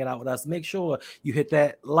you all for hanging out with us. Make sure you hit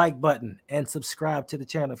that like button and subscribe to the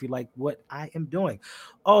channel if you like what I am doing.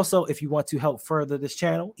 Also, if you want to help further this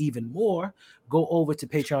channel even more, go over to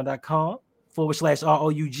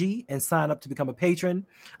patreon.com/ROUG and sign up to become a patron.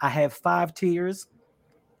 I have 5 tiers.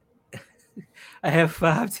 I have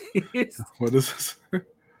 5 tiers. What is this?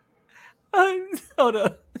 Hold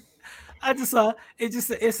on. I just saw it.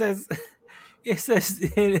 It says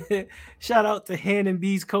shout out to Han and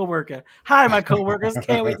B's coworker. Hi, my coworkers.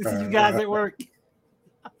 Can't wait to see you guys at work.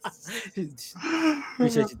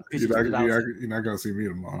 Appreciate you. You're not gonna see me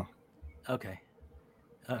tomorrow. Okay.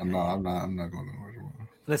 I'm not going to tomorrow.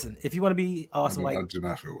 Listen, if you want to be awesome, I do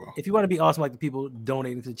not feel well. If you want to be awesome like the people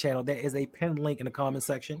donating to the channel, there is a pinned link in the comment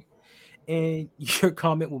section, and your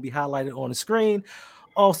comment will be highlighted on the screen.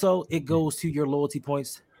 Also, it goes to your loyalty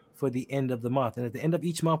points for the end of the month. And at the end of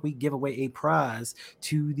each month, we give away a prize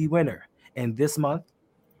to the winner. And this month,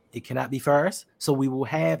 it cannot be first. So we will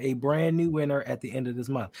have a brand new winner at the end of this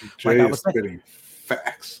month. Jay is spitting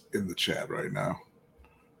facts in the chat right now.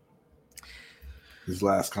 His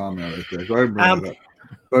last comment right there. Go ahead and bring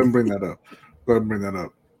that up. Go ahead and bring that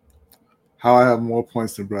up. How I have more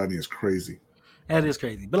points than Bradley is crazy. That is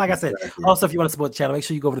crazy. But like I said, also, if you want to support the channel, make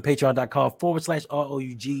sure you go over to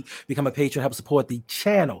patreon.com/ROUG, become a patron, help support the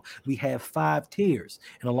channel. We have 5 tiers.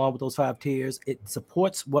 And along with those 5 tiers, it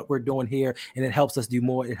supports what we're doing here, and it helps us do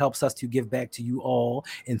more. It helps us to give back to you all.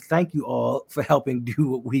 And thank you all for helping do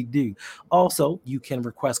what we do. Also, you can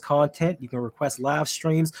request content. You can request live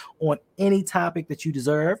streams on any topic that you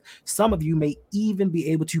deserve. Some of you may even be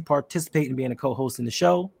able to participate in being a co-host in the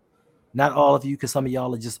show. Not all of you, because some of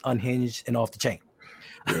y'all are just unhinged and off the chain.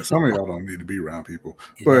 Yeah, some of y'all don't need to be around people.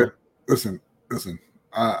 But listen.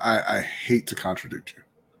 I hate to contradict you.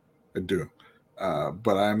 I do.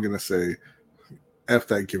 But I'm going to say, F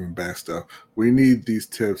that giving back stuff. We need these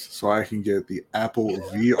tips so I can get the Apple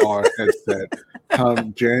VR headset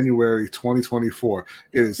come January 2024.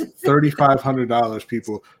 It is $3,500,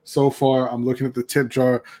 people. So far, I'm looking at the tip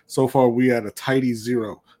jar. So far, we at a tidy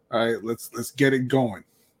 0. All right, let's get it going.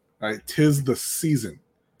 All right, tis the season.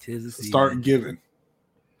 Start giving.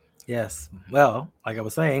 Yes. Well, like I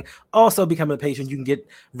was saying, also becoming a patron, you can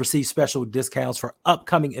receive special discounts for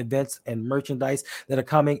upcoming events and merchandise that are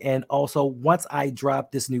coming. And also, once I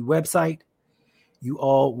drop this new website, you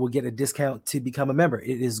all will get a discount to become a member.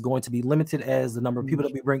 It is going to be limited as the number of people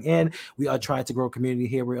that we bring in. We are trying to grow a community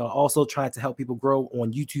here. We are also trying to help people grow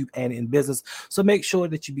on YouTube and in business. So make sure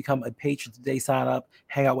that you become a patron today. Sign up,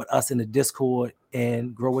 hang out with us in the Discord,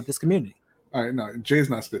 and grow with this community. All right, no,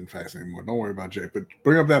 Jay's not spitting facts anymore. Don't worry about Jay. But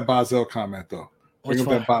bring up that Bazel comment, though.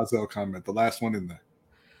 That Bazel comment, the last one in there.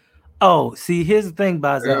 Oh, see, here's the thing,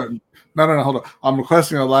 Bazel. No, hold on. I'm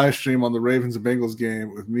requesting a live stream on the Ravens and Bengals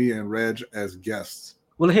game with me and Reg as guests.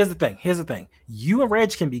 Well, here's the thing. You and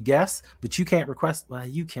Reg can be guests, but you can't request. Well,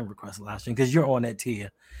 you can request a live stream because you're on that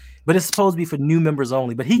tier. But it's supposed to be for new members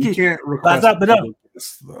only. But he can't request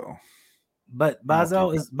guests, though. But Bazel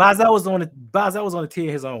was on the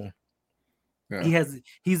tier his own. Yeah.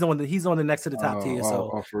 He's on the next to the top tier.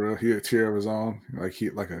 So for real, he a tier of his own,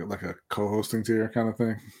 like a co-hosting tier kind of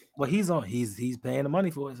thing. Well, he's paying the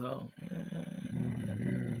money for it, so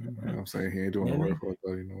I'm saying he ain't doing the work for it,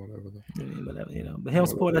 though. Whatever. But he'll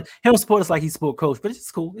support us like he support Coach. But it's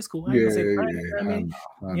cool. It's cool. Every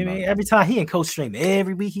time he and Coach stream,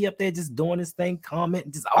 every week he up there just doing his thing,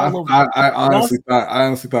 commenting, just all over. I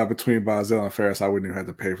honestly thought between Bazel and Ferris, I wouldn't even have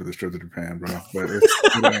to pay for the trip to Japan, bro. But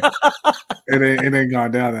it ain't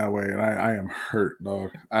gone down that way, and I am hurt,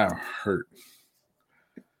 dog. I am hurt.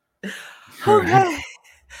 Okay.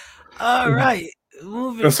 All right.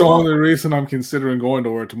 That's the only reason I'm considering going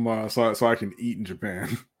to work tomorrow, so I can eat in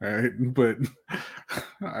Japan. All right, but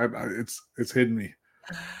it's hitting me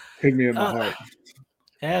in the heart.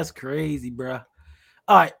 That's crazy, bro.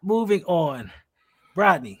 All right, moving on.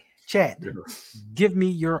 Rodney, chat. Give me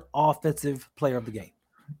your offensive player of the game.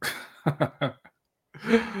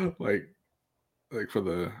 like for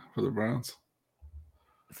the Browns,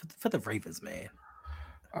 for the Ravens, man.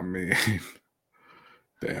 I mean,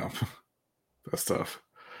 damn. That's tough.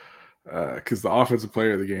 Because the offensive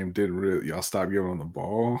player of the game didn't really, y'all stop giving him the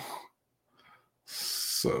ball.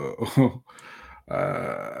 So,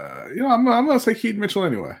 I'm going to say Keaton Mitchell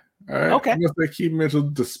anyway. All right. Okay. I'm going to say Keaton Mitchell,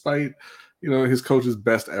 despite, his coach's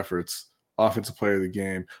best efforts, offensive player of the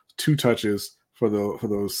game, 2 touches for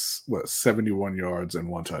those 71 yards and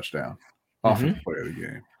 1 touchdown. Offensive player of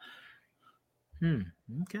the game.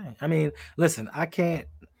 Okay. I mean, listen, I can't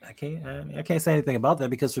I can't say anything about that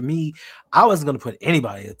because for me, I wasn't going to put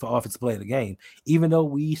anybody for offensive play of the game. Even though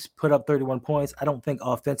we put up 31 points, I don't think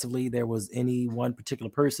offensively there was any one particular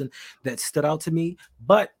person that stood out to me.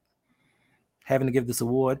 But having to give this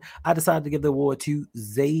award, I decided to give the award to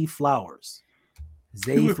Zay Flowers. He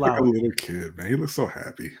Zay looks like a Flowers. little kid, man. He looks so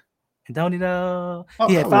happy. And don't you know?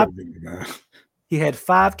 I love him, man. He had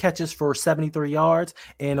 5 catches for 73 yards.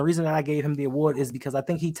 And the reason that I gave him the award is because I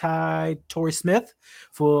think he tied Torrey Smith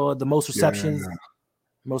for the most receptions. Yeah.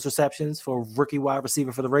 Most receptions for rookie wide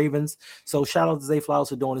receiver for the Ravens. So shout out to Zay Flowers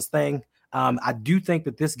for doing his thing. I do think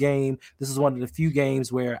that this is one of the few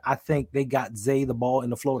games where I think they got Zay the ball in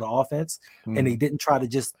the flow of the offense, and they didn't try to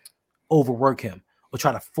just overwork him or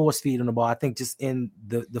try to force feed him the ball. I think just in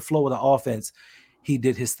the flow of the offense, he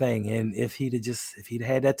did his thing. And if he'd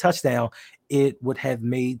had that touchdown, it would have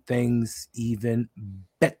made things even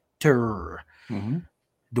better. Mm-hmm.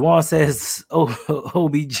 Dwan says,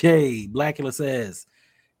 OBJ. Blackula says,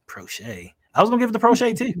 Prochet. I was gonna give it to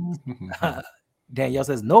Prochet too. Danielle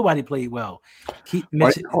says nobody played well.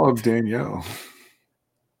 Why you call him Danielle?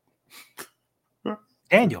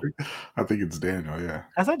 Daniel. I think it's Daniel. Yeah,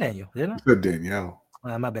 I said Daniel, didn't I? You said Danielle.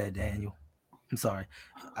 My bad, Daniel. I'm sorry.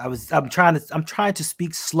 I'm trying to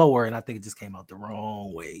speak slower, and I think it just came out the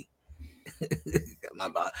wrong way.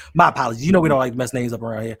 my apologies. You know we don't like to mess names up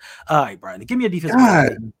around here. All right, Brian, give me a defensive.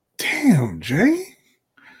 God damn, Jay.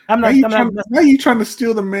 I'm not. Why are you trying to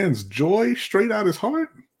steal the man's joy straight out his heart?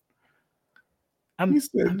 He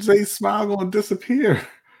said Jay's smile gonna disappear.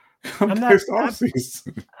 I'm not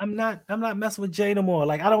messing with Jay no more.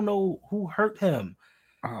 Like I don't know who hurt him.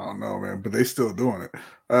 I don't know, man, but they still doing it.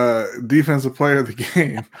 Defensive player of the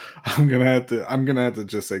game. I'm gonna have to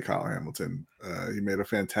just say Kyle Hamilton. He made a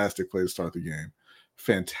fantastic play to start the game.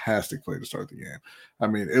 Fantastic play to start the game. I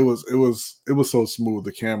mean, it was so smooth.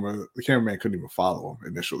 The cameraman couldn't even follow him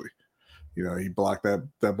initially. You know, he blocked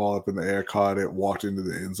that ball up in the air, caught it, walked into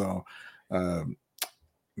the end zone.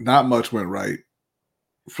 Not much went right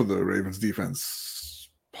for the Ravens defense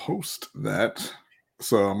post that.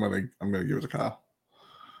 So I'm gonna give it to Kyle.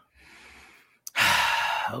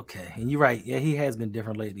 Okay, and you're right. Yeah, he has been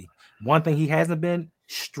different lately. One thing he hasn't been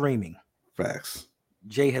streaming. Facts.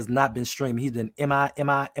 Jay has not been streaming. He's been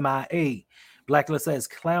MIA. Blackula says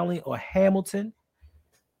Clowney or Hamilton.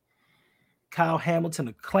 Kyle Hamilton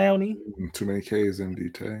or Clowney. Too many K's in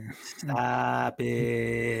detail. Stop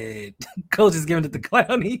it. Coach is giving it to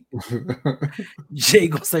Clowney. Jay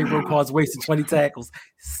gonna say Roquan's wasted 20 tackles.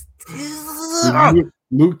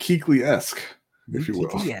 Luke Kuechly-esque, if you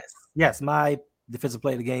will. Yes, my defensive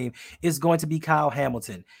player of the game is going to be Kyle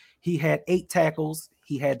Hamilton. He had 8 tackles.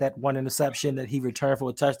 He had that one interception that he returned for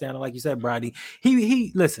a touchdown. And like you said, Brady,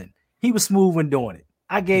 he was smooth when doing it.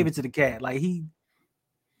 I gave it to the cat. Like he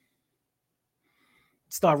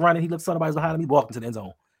started running. He looked somebody's behind him. He walked into the end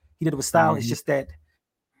zone. He did it with style. It's just that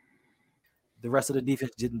the rest of the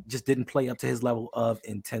defense didn't play up to his level of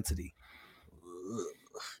intensity.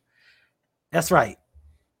 That's right.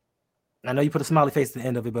 I know you put a smiley face at the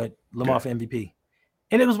end of it, but Lamar for MVP.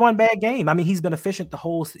 And it was one bad game. I mean, he's been efficient the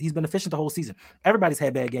whole season. Everybody's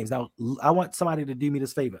had bad games. Now, I want somebody to do me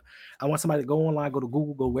this favor. I want somebody to go online, go to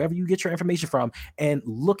Google, go wherever you get your information from, and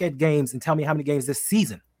look at games and tell me how many games this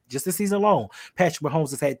season, just this season alone, Patrick Mahomes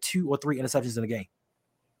has had 2 or 3 interceptions in a game.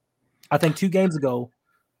 I think 2 games ago,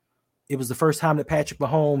 it was the first time that Patrick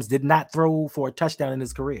Mahomes did not throw for a touchdown in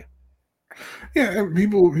his career. Yeah, and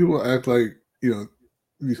people act like, you know,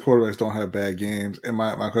 these quarterbacks don't have bad games. And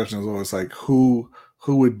my question is always like, who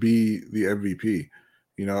would be the MVP?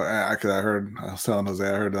 You know, I was telling Jose,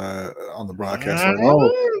 I heard on the broadcast, like,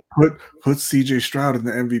 put CJ Stroud in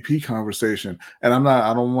the MVP conversation. And I'm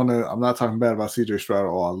not talking bad about CJ Stroud.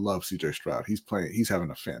 Oh, I love CJ Stroud. He's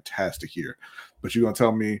having a fantastic year. But you're gonna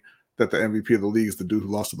tell me that the MVP of the league is the dude who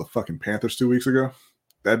lost to the fucking Panthers 2 weeks ago?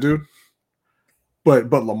 That dude?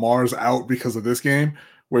 But Lamar's out because of this game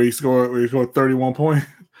where he scored 31 points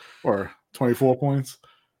or 24 points.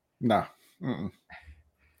 Nah. Mm-mm.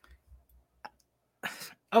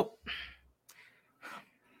 Oh,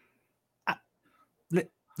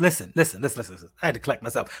 listen. I had to collect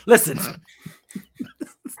myself. Listen.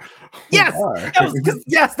 Yes,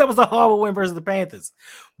 that was a horrible win versus the Panthers.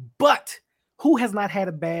 But who has not had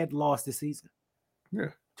a bad loss this season?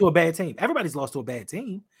 Yeah, to a bad team. Everybody's lost to a bad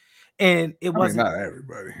team, and it wasn't not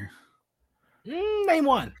everybody. Name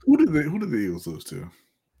one. Who did the Eagles lose to?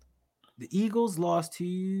 The Eagles lost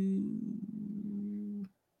to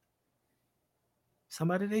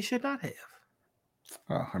somebody they should not have.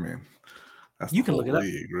 Oh, I mean, that's you can look it up.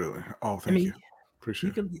 League, really. Oh, thank you.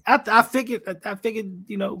 Appreciate it. I figured,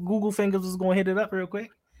 you know, Google Fingers was going to hit it up real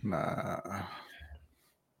quick. Nah.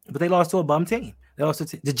 but they lost to a bum team. They lost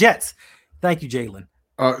to the Jets. Thank you, Jalen.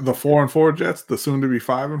 The 4-4 Jets, the soon to be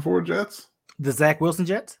 5-4 Jets. The Zach Wilson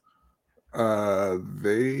Jets.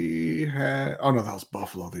 They had. Oh no, that was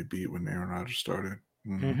Buffalo. They beat when Aaron Rodgers started. I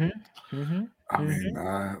mean,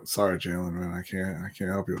 sorry, Jalen, man. I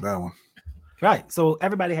can't help you with that one. Right. So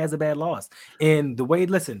everybody has a bad loss, and the way,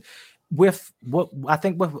 listen, with what I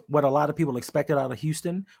think with what a lot of people expected out of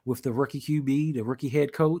Houston with the rookie QB, the rookie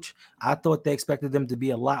head coach, I thought they expected them to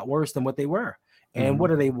be a lot worse than what they were. And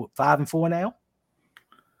what are they, 5-4 now?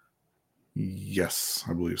 Yes,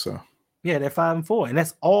 I believe so. Yeah, they're 5-4, and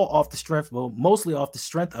that's all off the strength. Well, mostly off the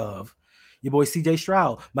strength of your boy CJ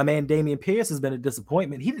Stroud. My man Damian Pierce has been a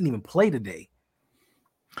disappointment. He didn't even play today.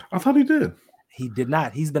 I thought he did. He did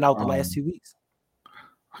not. He's been out the last 2 weeks.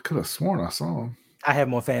 I could have sworn I saw him. I have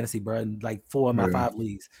him on fantasy, bro, in like 4 of my 5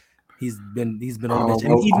 leagues. He's been on the bench.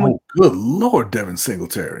 And even good Lord, Devin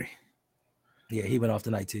Singletary. Yeah, he went off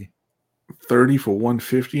tonight too. 30 for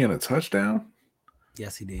 150 and a touchdown.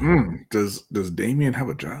 Yes, he did. Does Damian have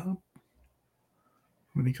a job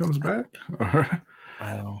when he comes back?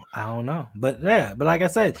 I don't know, but like I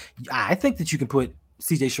said, I think that you can put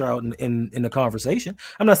CJ Stroud in the conversation.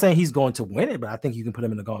 I'm not saying he's going to win it, but I think you can put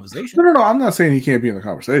him in the conversation. No. I'm not saying he can't be in the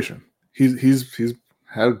conversation. He's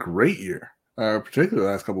had a great year, particularly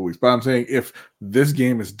the last couple of weeks. But I'm saying if this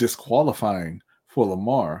game is disqualifying for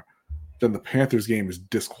Lamar, then the Panthers game is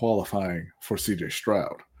disqualifying for CJ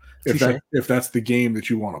Stroud. If that's the game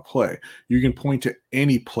that you want to play, you can point to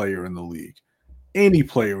any player in the league,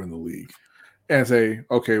 and say,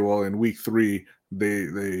 okay, well, in week 3, they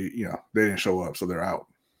didn't show up, so they're out.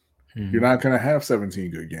 You're not going to have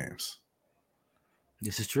 17 good games.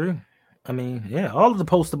 This is true. I mean, yeah, all of the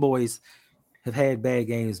poster boys have had bad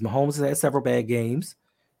games. Mahomes has had several bad games.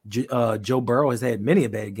 Joe Burrow has had many a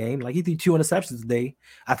bad game. Like he threw 2 interceptions today.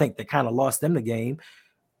 I think that kind of lost them the game.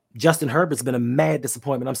 Justin Herbert's been a mad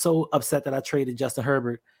disappointment. I'm so upset that I traded Justin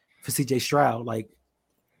Herbert for CJ Stroud. Like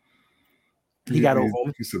he got over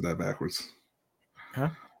him. You said that backwards. Huh?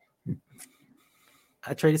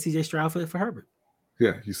 I traded CJ Stroud for Herbert.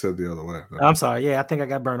 Yeah, you said the other way. I'm sorry. Yeah, I think I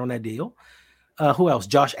got burned on that deal. Who else?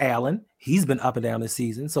 Josh Allen. He's been up and down this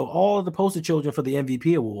season. So all of the poster children for the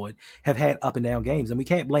MVP award have had up and down games. And we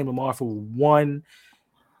can't blame Lamar for one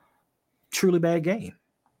truly bad game.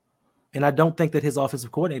 And I don't think that his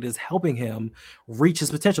offensive coordinator is helping him reach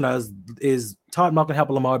his potential. Now, is Todd Monken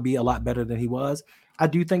helping Lamar be a lot better than he was? I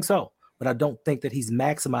do think so. But I don't think that he's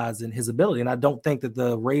maximizing his ability. And I don't think that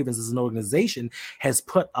the Ravens as an organization has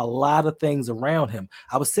put a lot of things around him.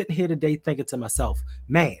 I was sitting here today thinking to myself,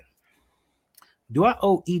 man, do I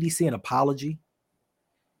owe EDC an apology?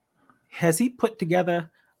 Has he put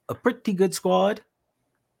together a pretty good squad?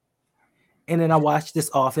 And then I watched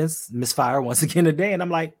this offense misfire once again today, and I'm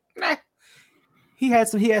like, nah. He had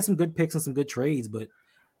some good picks and some good trades, but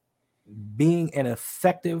being an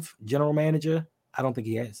effective general manager, I don't think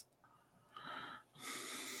he has.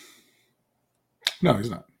 No,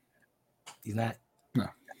 he's not. He's not? No.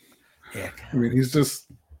 Yeah. I mean, he's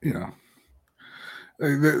just, I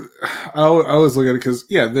always look at it because,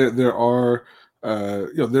 there are,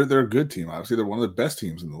 they're a good team. Obviously, they're one of the best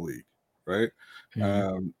teams in the league, right?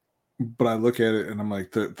 Mm-hmm. But I look at it and I'm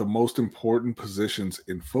like, the most important positions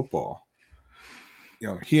in football,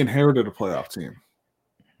 he inherited a playoff team,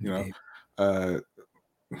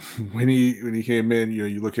 when he came in,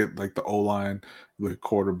 you look at like the O-line, you look at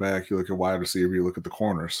quarterback, you look at wide receiver, you look at the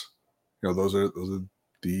corners. Those are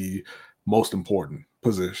the most important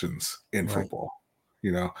positions in football.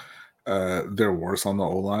 They're worse on the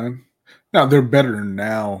O-line. Now they're better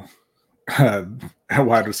now at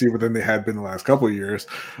wide receiver than they had been the last couple of years.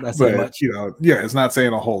 That's but much. It's not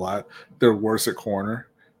saying a whole lot. They're worse at corner.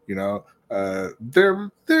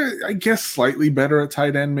 They're I guess slightly better at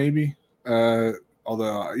tight end maybe.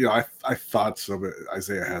 Although, I thought so, but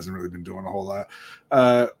Isaiah hasn't really been doing a whole lot.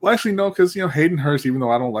 Well, actually, no, because, Hayden Hurst, even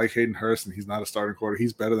though I don't like Hayden Hurst and he's not a starting quarter,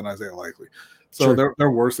 he's better than Isaiah Likely. So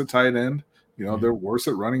they're worse at tight end. They're worse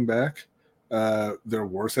at running back. They're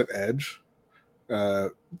worse at edge.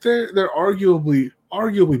 They're arguably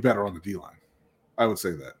better on the D-line. I would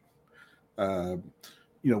say that.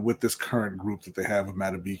 With this current group that they have of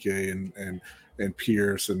Matabike and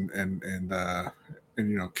Pierce and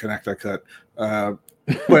Connect I cut. But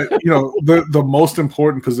the most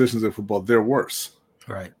important positions in football, they're worse.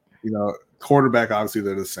 Right. Quarterback, obviously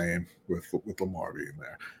they're the same with Lamar being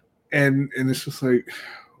there. And it's just like,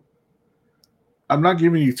 I'm not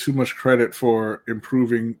giving you too much credit for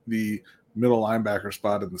improving the middle linebacker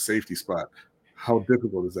spot and the safety spot. How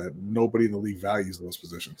difficult is that? Nobody in the league values those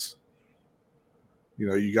positions.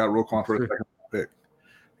 You got Roquan for a second pick.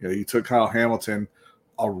 You took Kyle Hamilton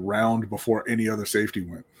a round before any other safety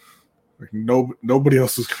went. Like nobody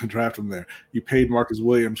else was going to draft him there. You paid Marcus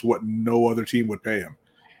Williams what no other team would pay him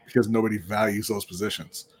because nobody values those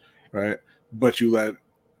positions, right? But you let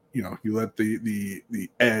the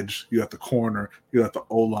edge, you let the corner, you let the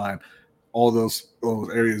O-line, all those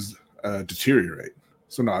areas deteriorate.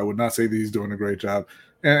 So no, I would not say that he's doing a great job.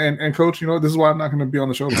 And coach, this is why I'm not going to be on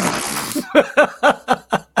the show tomorrow.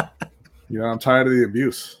 I'm tired of the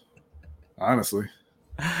abuse, honestly.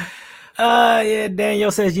 Yeah,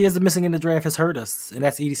 Daniel says years of missing in the draft has hurt us, and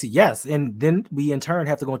that's EDC. Yes, and then we in turn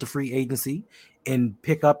have to go into free agency and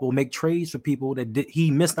pick up or make trades for people that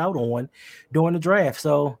he missed out on during the draft.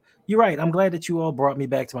 So you're right. I'm glad that you all brought me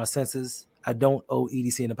back to my senses. I don't owe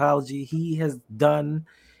EDC an apology. He's done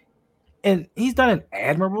an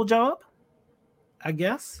admirable job, I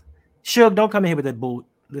guess. Suge, don't come in here with that bull.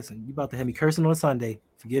 Listen, you about to have me cursing on Sunday.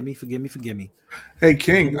 Forgive me. Hey,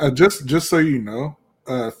 King, just so you know,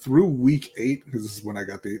 through week 8, because this is when I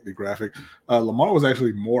got the graphic, Lamar was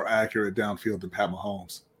actually more accurate downfield than Pat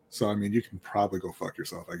Mahomes. So, I mean, you can probably go fuck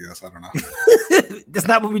yourself, I guess. I don't know. That's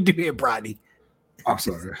not what we do here, Brody. I'm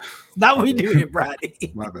sorry. Not what we do here,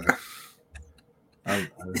 Brody. My bad.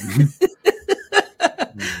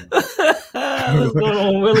 What's going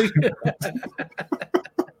on, Willie?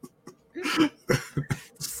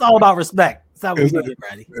 It's all about respect. It's not what we do here,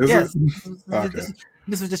 Brody. Yes. Okay.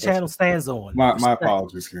 This is what the channel stands on. My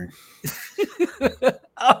apologies, King.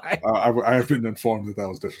 All right. I have been informed that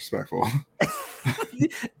was disrespectful.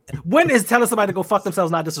 When is telling somebody to go fuck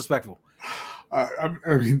themselves not disrespectful? I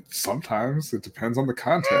mean, sometimes it depends on the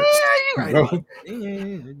context. Yeah, you're right.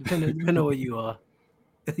 Depending on where you are.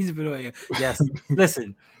 Yes.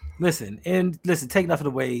 Listen. Take nothing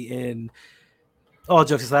away. And all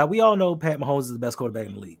jokes aside, we all know Pat Mahomes is the best quarterback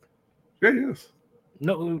in the league. Yeah, he is.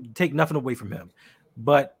 No, take nothing away from him.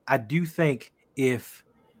 But I do think if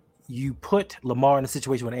you put Lamar in a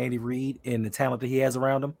situation with Andy Reid and the talent that he has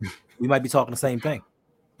around him, we might be talking the same thing.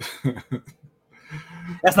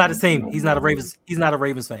 That's not the same. He's not a Ravens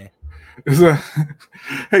fan.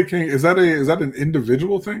 Hey, King, is that an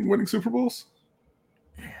individual thing, winning Super Bowls?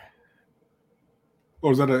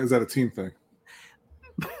 Or is that a team thing?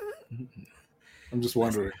 I'm just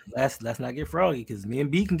wondering. Let's not get froggy, because me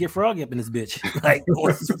and B can get froggy up in this bitch. Like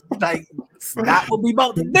it's not what we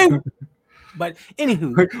about to do. But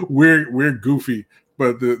anywho, we're goofy.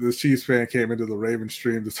 But the Chiefs fan came into the Ravens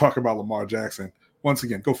stream to talk about Lamar Jackson. Once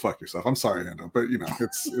again, go fuck yourself. I'm sorry, Endo, but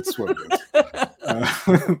it's what it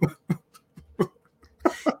is.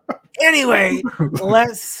 Anyway,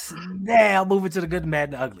 let's now move into the good, the bad,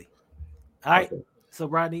 and the ugly. All right. Okay. So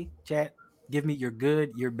Rodney, chat, give me your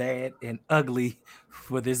good, your bad, and ugly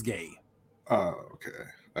for this game. Okay.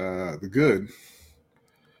 The good.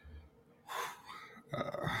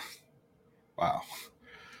 Wow.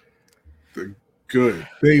 The good.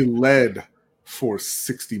 They led for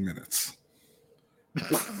 60 minutes.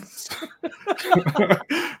 The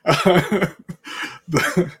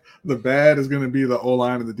bad is going to be the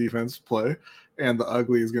O-line and the defense play, and the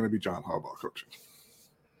ugly is going to be John Harbaugh coaching.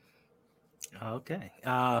 Okay.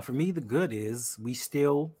 For me, the good is we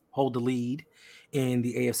still hold the lead in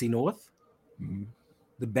the AFC North. Mm-hmm.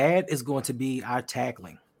 The bad is going to be our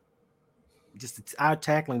tackling. Our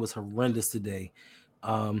tackling was horrendous today.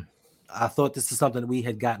 I thought this is something that we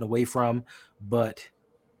had gotten away from, but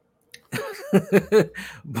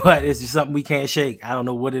it's just something we can't shake. I don't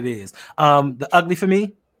know what it is. The ugly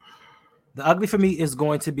for me is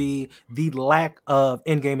going to be the lack of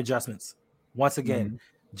in-game adjustments. Once again,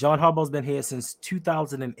 John Harbaugh's been here since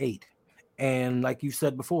 2008. And like you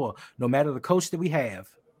said before, no matter the coach that we have,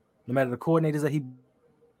 no matter the coordinators that he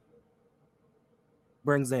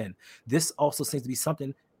brings in, this also seems to be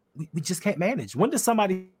something we just can't manage. When does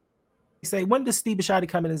Steve Bisciotti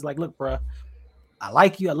come in and is like, look, bro, I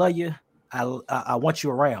like you, I love you, I want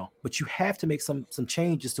you around, but you have to make some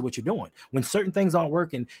changes to what you're doing. When certain things aren't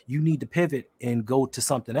working, you need to pivot and go to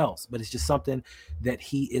something else. But it's just something that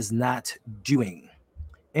he is not doing.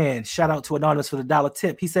 And shout out to Anonymous for the $1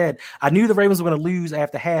 tip. He said, I knew the Ravens were going to lose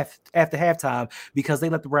after halftime because they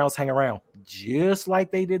let the Browns hang around, just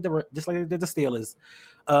like they did the Steelers.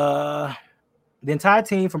 The entire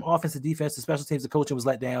team, from offense to defense to special teams to coaching, was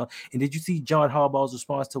let down. And did you see John Harbaugh's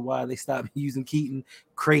response to why they stopped using Keaton?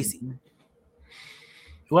 Crazy.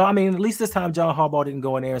 Well, I mean, at least this time John Harbaugh didn't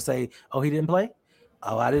go in there and say, "Oh, he didn't play.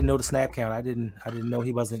 Oh, I didn't know the snap count. I didn't know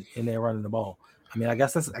he wasn't in there running the ball." I mean, I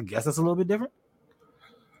guess that's a little bit different.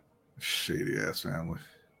 Shady ass family.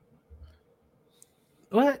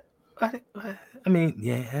 What? I mean,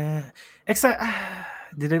 yeah. Except,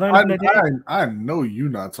 did they learn from that? I know you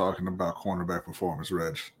not talking about cornerback performance,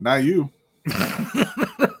 Reg. Not you.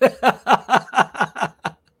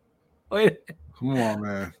 wait, Come on,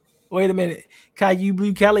 man. wait a minute. Caillou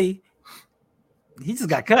Blue Kelly, he just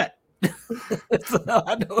got cut. So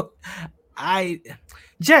I know.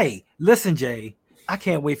 Jay, listen, Jay. I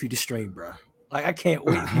can't wait for you to stream, bro. Like I can't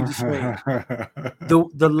wait for you to stream.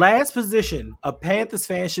 The last position a Panthers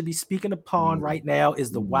fan should be speaking upon right now is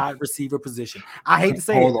the wide receiver position. I hate to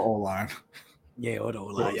say or it. the O-line. Yeah, or the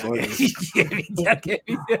O-line. So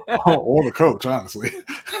Or the coach, honestly.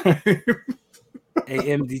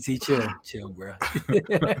 Hey, MDT, chill, bro.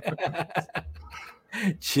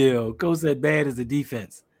 Chill. Coach said bad is the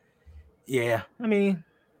defense. Yeah, I mean,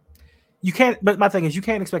 you can't. But my thing is, you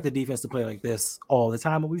can't expect the defense to play like this all the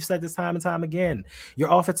time. And we've said this time and time again. Your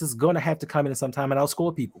offense is going to have to come in sometime and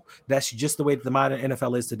outscore people. That's just the way that the modern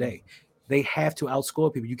NFL is today. They have to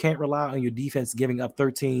outscore people. You can't rely on your defense giving up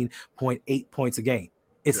 13.8 points a game.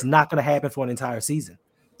 It's not going to happen for an entire season,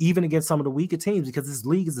 even against some of the weaker teams, because this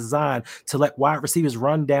league is designed to let wide receivers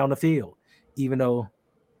run down the field, even though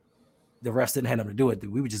the refs didn't have them to do it.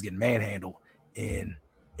 We were just getting manhandled. And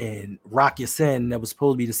Rock Ya-Sin that was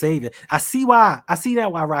supposed to be the savior. I see now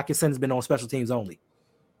why Rock Ya-Sin has been on special teams only.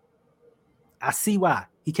 I see why.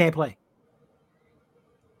 He can't play.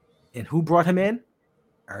 And who brought him in?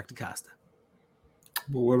 Eric DeCosta.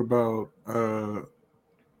 But what about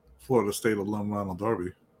Florida State alum Ronald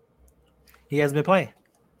Darby? He hasn't been playing.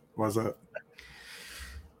 Why's that?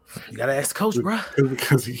 You gotta ask the coach, bro.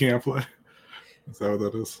 Because he can't play. Is that what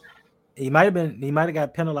that is? He might have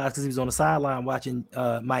got penalized because he was on the sideline watching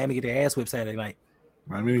Miami get their ass whipped Saturday night.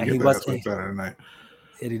 Miami didn't get their ass whipped Saturday night.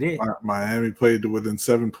 He did. Miami played within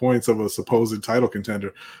 7 points of a supposed title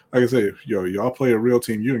contender. Like I say, y'all play a real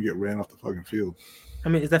team, you can get ran off the fucking field. I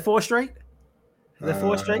mean, is that 4 straight? I think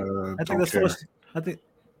that's 4 straight. I think.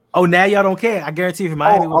 Oh, now y'all don't care. I guarantee if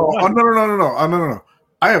Miami. No.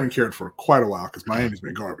 I haven't cared for quite a while because Miami's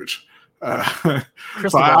been garbage.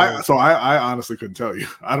 So I honestly couldn't tell you.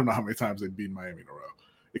 I don't know how many times they've beaten Miami in a row.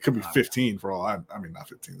 It could be 15 for all. I mean, not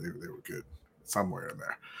 15. They were good somewhere in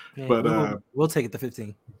there. Yeah, but we'll take it to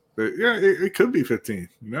 15. Yeah, it could be 15.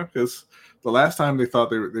 You know, because the last time they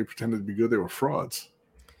thought they pretended to be good, they were frauds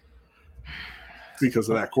because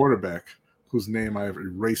of that quarterback whose name I have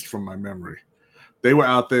erased from my memory. They were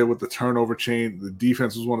out there with the turnover chain. The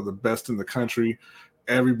defense was one of the best in the country.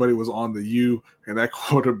 Everybody was on the U, and that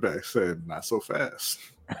quarterback said, "Not so fast."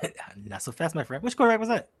 Not so fast, my friend. Which quarterback was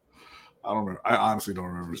that? I don't remember. I honestly don't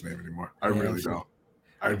remember his name anymore. I really don't.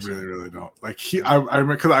 I really don't. Like I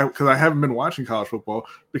remember because I haven't been watching college football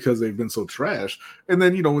because they've been so trash. And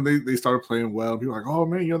then when they started playing well, people were like, "Oh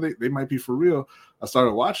man, they might be for real." I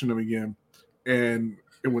started watching them again, and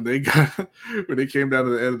when they came down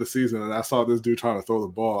to the end of the season, and I saw this dude trying to throw the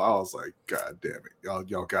ball, I was like, "God damn it,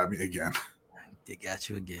 y'all got me again." They got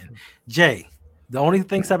you again. Jay, the only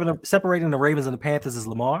thing separating the Ravens and the Panthers is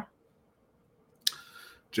Lamar.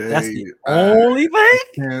 Jay, that's the only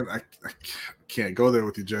thing. I can't go there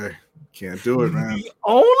with you, Jay. Can't do it, man. The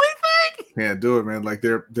only thing. Can't do it, man. Like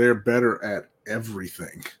they're better at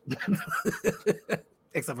everything,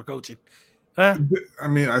 except for coaching. Huh? I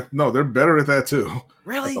mean, they're better at that too.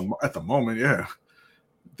 Really? At the moment, yeah.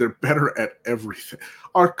 They're better at everything.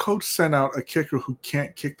 Our coach sent out a kicker who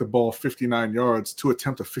can't kick the ball 59 yards to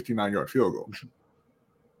attempt a 59-yard field goal.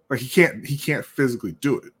 Like he can't physically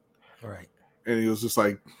do it. All right. And he was just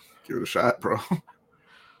like, "Give it a shot, bro."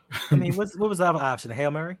 I mean, what was the other option? A Hail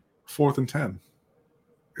Mary? 4th and 10.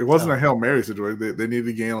 It wasn't a Hail Mary situation. They needed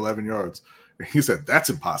to gain 11 yards. And he said, "That's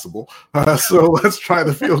impossible. So let's try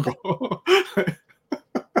the field goal."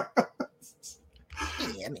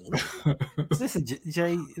 I mean, listen,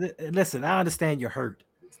 Jay. Listen, I understand you're hurt.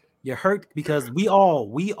 You're hurt because we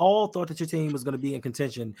all thought that your team was going to be in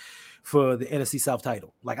contention for the NFC South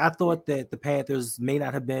title. Like I thought that the Panthers may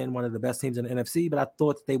not have been one of the best teams in the NFC, but I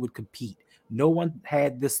thought that they would compete. No one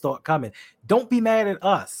had this thought coming. Don't be mad at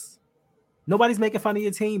us. Nobody's making fun of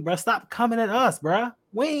your team, bro. Stop coming at us, bro.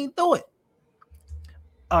 We ain't do it.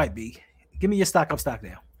 All right, B. Give me your stock up, stock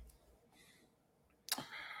down.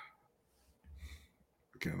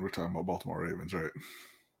 Again, we're talking about Baltimore Ravens, right?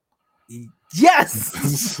 Yes.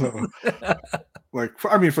 So,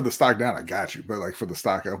 for the stock down, I got you. But like for the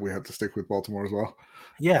stock up, we have to stick with Baltimore as well.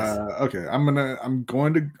 Yes. Okay. I'm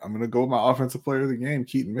going to go with my offensive player of the game,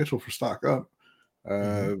 Keaton Mitchell, for stock up.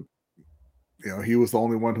 He was the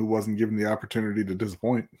only one who wasn't given the opportunity to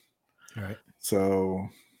disappoint. All right. So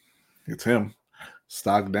it's him.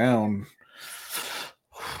 Stock down.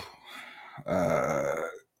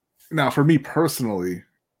 Now, for me personally,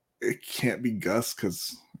 it can't be Gus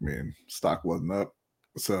because stock wasn't up.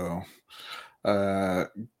 So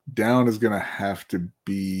down is gonna have to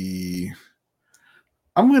be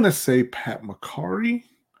I'm gonna say Pat McCarry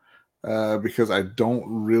because I don't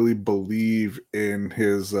really believe in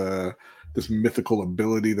his this mythical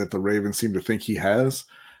ability that the Ravens seem to think he has.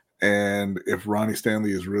 And if Ronnie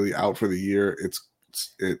Stanley is really out for the year, it's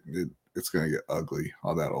going to get ugly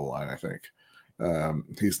on that O line. I think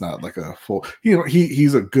he's not like a full.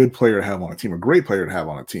 He's a good player to have on a team, a great player to have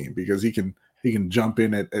on a team because he can jump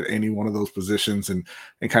in at any one of those positions and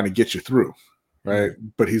kind of get you through, right?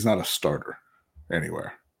 But he's not a starter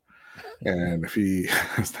anywhere. And if he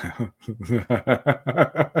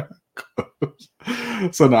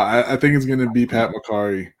so no, I think it's going to be Pat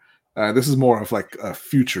McCarry. This is more of like a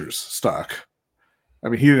futures stock. I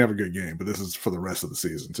mean, he didn't have a good game, but this is for the rest of the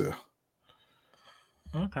season too.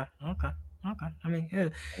 Okay. I mean, yeah.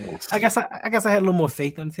 I guess I had a little more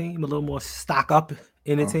faith in the team, a little more stock up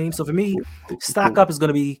in the team. So for me, stock up is going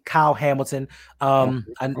to be Kyle Hamilton.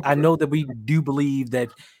 I know that we do believe that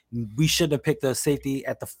we shouldn't have picked the safety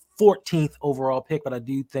at the 14th overall pick, but I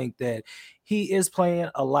do think that he is playing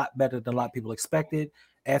a lot better than a lot of people expected.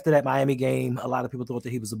 After that Miami game, a lot of people thought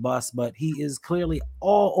that he was a bust, but he is clearly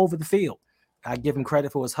all over the field. I give him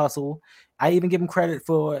credit for his hustle. I even give him credit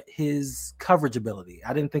for his coverage ability.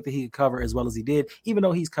 I didn't think that he could cover as well as he did, even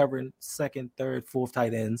though he's covering second, third, fourth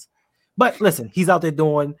tight ends. But listen, he's out there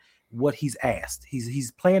doing what he's asked.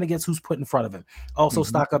 He's playing against who's put in front of him. Also,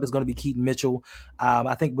 stock up is going to be Keaton Mitchell.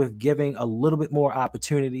 I think with giving a little bit more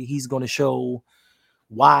opportunity, he's going to show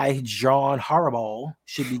why John Harbaugh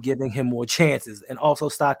should be giving him more chances. And also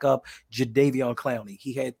stock up Jadeveon Clowney.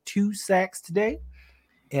 He had 2 sacks today.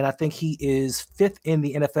 And I think he is 5th in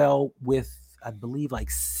the NFL with, I believe, like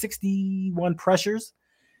 61 pressures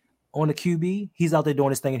on the QB. He's out there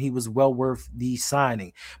doing his thing, and he was well worth the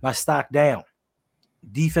signing. My stock down,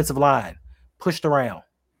 defensive line, pushed around.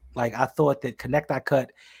 Like I thought that Connect I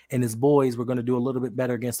Cut and his boys were going to do a little bit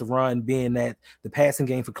better against the run, being that the passing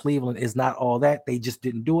game for Cleveland is not all that. They just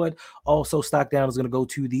didn't do it. Also, stock down is going to go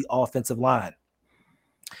to the offensive line.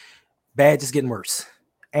 Bad just getting worse.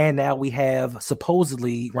 And now we have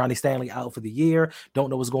supposedly Ronnie Stanley out for the year. Don't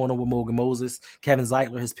know what's going on with Morgan Moses. Kevin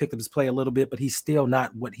Zeitler has picked up his play a little bit, but he's still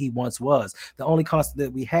not what he once was. The only constant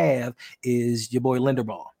that we have is your boy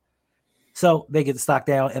Linderbaugh. So they get the stock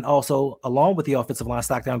down. And also, along with the offensive line,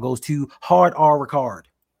 stock down goes to Hard R Ricard.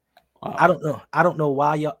 Wow. I don't know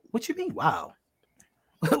why y'all. What you mean? Wow.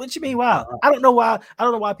 What you mean? Wow. I don't know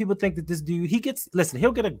why people think that this dude, he'll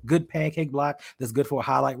get a good pancake block that's good for a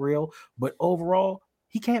highlight reel. But overall,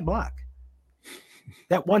 he can't block.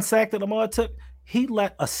 That 1 sack that Lamar took, he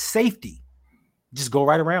let a safety just go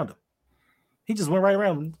right around him. He just went right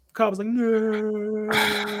around him. Cobb was like, no.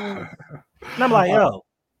 And I'm like, yo.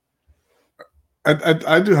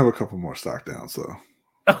 I do have a couple more stock downs, though.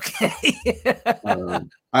 Okay.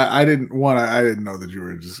 I didn't know that you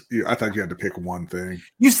were I thought you had to pick one thing.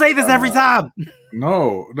 You say this every time.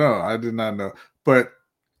 No, I did not know. But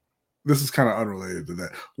this is kind of unrelated to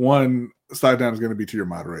that. One stock down is going to be to your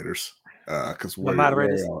moderators. Because where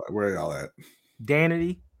are y'all at?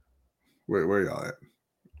 Danity. Where y'all at?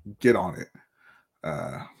 Get on it.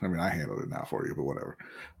 I mean, I handled it now for you, but whatever.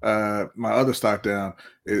 My other stock down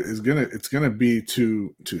is gonna be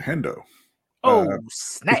to Hendo.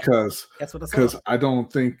 Snap! Because I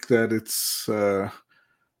don't think that it's I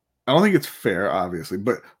don't think it's fair, obviously,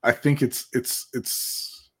 but I think it's a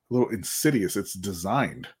little insidious. It's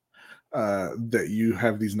designed that you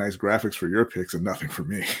have these nice graphics for your picks and nothing for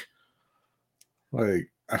me.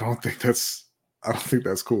 Like, I don't think that's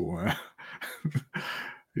cool, man.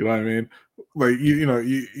 You know what I mean? Like,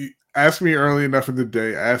 you ask me early enough in the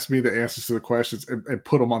day, ask me the answers to the questions and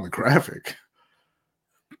put them on the graphic.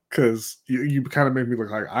 Because you kind of make me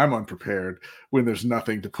look like I'm unprepared when there's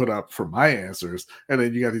nothing to put up for my answers. And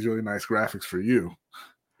then you got these really nice graphics for you.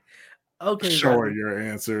 Okay. Showing your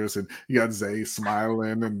answers. And you got Zay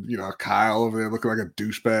smiling and, Kyle over there looking like a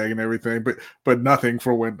douchebag and everything. But nothing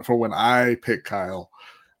for when I pick Kyle.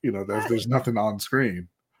 There's nothing on screen.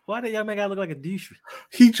 Why did young man guy look like a douche?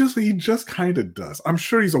 He just kind of does. I'm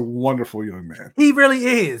sure he's a wonderful young man. He really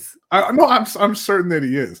is. I'm certain that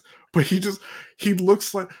he is. But he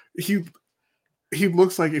looks like if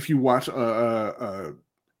you watch a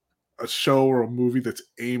show or a movie that's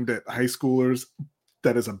aimed at high schoolers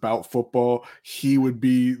that is about football, he would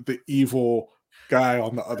be the evil guy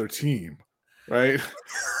on the other team, right?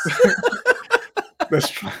 That's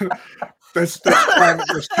trying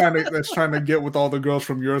to get with all the girls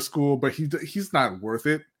from your school, but he's not worth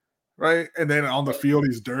it, right? And then on the field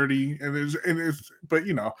he's dirty, but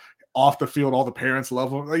off the field all the parents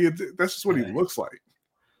love him. Like, that's just what he looks like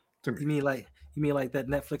to me. You mean like that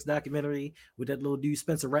Netflix documentary with that little dude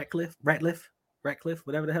Spencer Ratcliffe? Ratcliffe,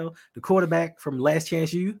 whatever the hell, the quarterback from Last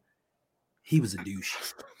Chance U, he was a douche.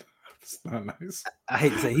 It's not nice. I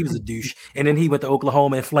hate to say he was a douche. And then he went to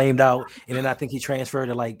Oklahoma and flamed out. And then I think he transferred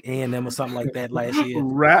to like A&M or something like that last year.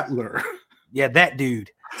 Rattler. Yeah, that dude.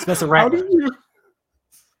 Spencer How Rattler. did you?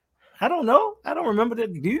 I don't know. I don't remember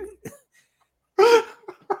that dude. I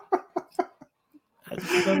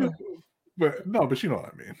just remember. But you know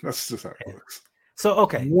what I mean. That's just how it looks. So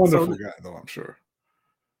okay. Wonderful guy though, I'm sure.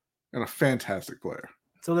 And a fantastic player.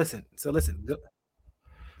 So listen.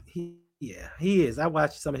 He is. I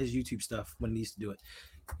watched some of his YouTube stuff when he used to do it.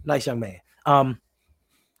 Nice young man.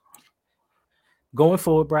 Going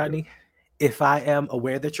forward, Brodney, if I am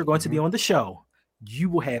aware that you're going to be on the show, you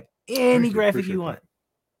will have any graphic you want.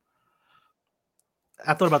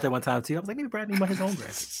 I thought about that one time too. I was like, maybe Brodney want his own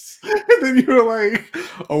graphic. And then you were like,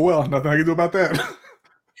 oh well, nothing I can do about that.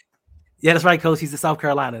 Yeah, that's right, Coach. He's in South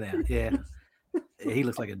Carolina now. Yeah. He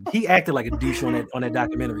looks like he acted like a douche on that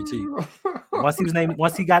documentary too. Once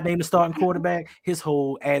he got named the starting quarterback, his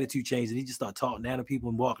whole attitude changed and he just started talking down to people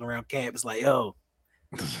and walking around campus like, yo,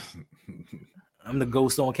 I'm the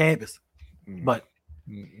ghost on campus. But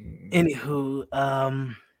anywho,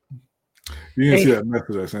 you didn't see that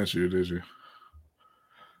message I sent you, did you?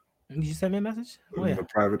 Did you send me a message? In the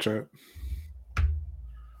private chat.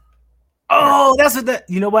 Oh, that's what that.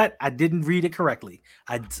 You know what? I didn't read it correctly.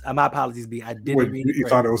 My apologies, B. I didn't read it. You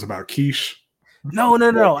thought it was about quiche? No.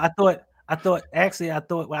 I thought because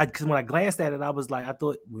when I glanced at it, I was like,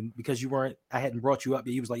 because I hadn't brought you up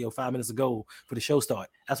yet. You was like, yo, 5 minutes ago for the show start.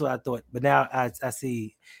 That's what I thought. But now I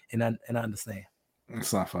see and I understand.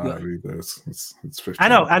 It's not 5 either. It's 15.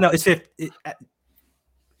 I know. It's 50.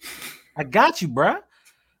 I got you, bruh.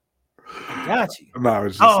 I got you. No,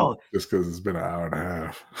 it's just because it's been an hour and a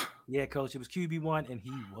half. Yeah, Coach. It was QB1, and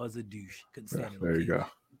he was a douche. Couldn't stand it. There you go.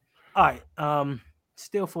 All right.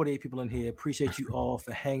 Still 48 people in here. Appreciate you all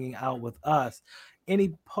for hanging out with us.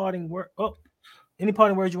 Any parting word? Any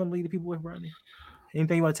parting words you want to leave the people with, Rodney?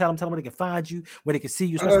 Anything you want to tell them where they can find you, where they can see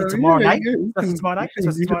you, especially tomorrow night? You can find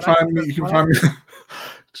me.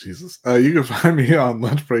 Jesus. You can find me on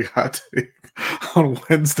Lunch Break Hot Take on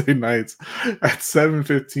Wednesday nights at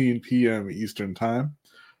 7:15 p.m. Eastern Time.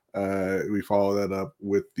 We follow that up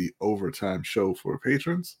with the overtime show for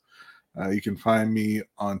patrons. You can find me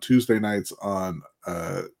on Tuesday nights on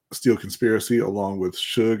Steel Conspiracy along with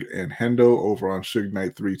Suge and Hendo over on Suge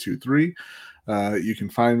Night 323. You can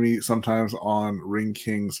find me sometimes on Ring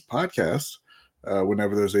King's podcast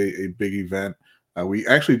whenever there's a big event. We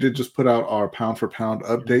actually did just put out our pound for pound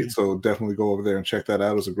update, so definitely go over there and check that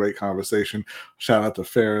out. It was a great conversation. Shout out to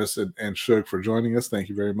Ferris and Suge for joining us. Thank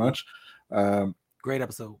you very much. Great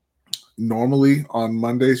episode. Normally on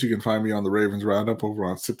Mondays, you can find me on the Ravens Roundup over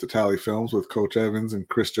on Sip to Tally Films with Coach Evans and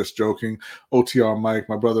Chris Just Joking, OTR Mike,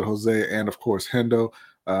 my brother Jose, and of course Hendo.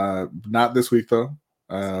 Not this week though,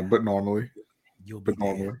 but normally.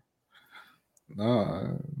 Normally.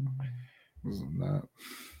 No, not.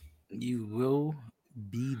 You will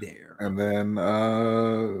be there. And then,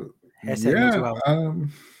 #2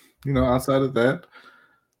 outside of that,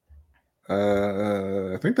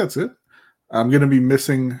 I think that's it. I'm going to be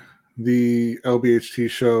missing the LBHT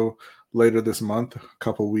show later this month, a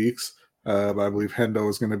couple weeks. But I believe Hendo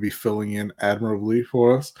is going to be filling in admirably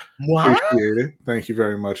for us. What? Appreciate it. Thank you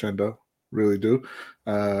very much, Hendo. Really do.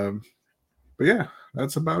 But yeah,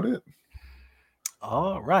 that's about it.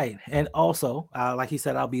 All right. And also, like he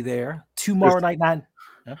said, I'll be there tomorrow night. 9.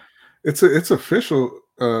 Huh? It's official,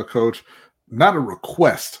 Coach. Not a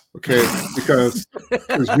request, okay? Because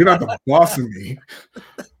you're not the boss of me.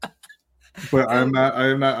 But I'm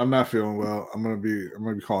not feeling well. I'm gonna be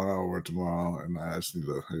calling out over tomorrow, and I just need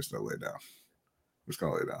to lay down. I'm just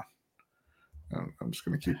gonna lay down. I'm just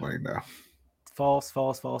gonna keep laying down. False,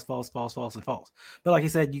 and false. But like he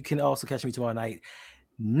said, you can also catch me tomorrow night,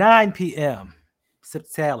 9 p.m. Sip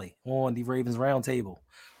Tally on the Ravens Roundtable,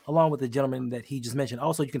 along with the gentleman that he just mentioned.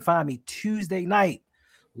 Also, you can find me Tuesday night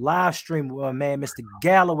live stream with my man Mr.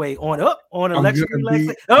 Galloway on Electric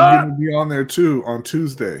Relaxation. I'm gonna be on there too on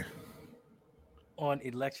Tuesday. On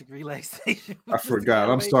Electric Relaxation. I forgot.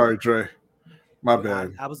 I'm sorry, Dre. My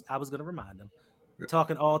bad. I was gonna remind him.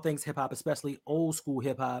 Talking all things hip hop, especially old school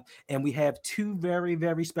hip hop, and we have 2 very,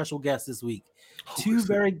 very special guests this week. Two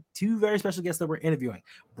very special guests that we're interviewing.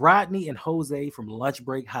 Brodney and Jose from Lunch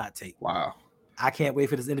Break Hot Take. Wow. I can't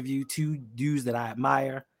wait for this interview. 2 dudes that I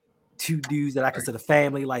admire, 2 dudes that I consider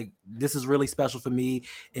family. Like, this is really special for me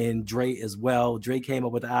and Dre as well. Dre came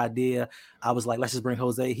up with the idea. I was like, let's just bring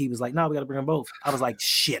Jose. He was like, no, we got to bring them both. I was like,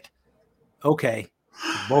 shit. Okay.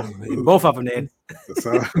 Both of them then.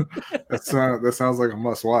 That sounds like a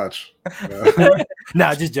must watch.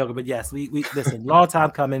 No, just joking. But yes, we listen. Long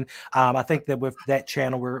time coming. I think that with that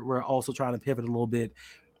channel, we're also trying to pivot a little bit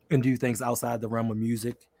and do things outside the realm of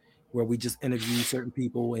music, where we just interview certain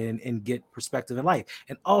people and get perspective in life.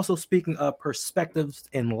 And also, speaking of perspectives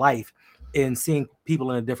in life and seeing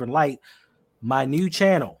people in a different light, my new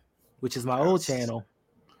channel, which is my old channel,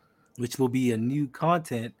 which will be a new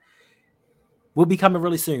content, will be coming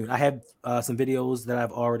really soon. I have some videos that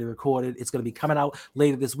I've already recorded. It's going to be coming out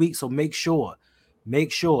later this week. So make sure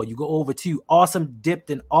you go over to Awesome Dipped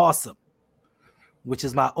and Awesome, which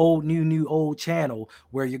is my old channel,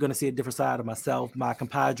 where you're going to see a different side of myself, my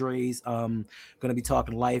compadres, going to be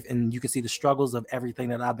talking life, and you can see the struggles of everything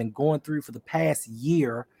that I've been going through for the past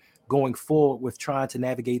year, going forward with trying to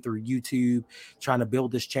navigate through YouTube, trying to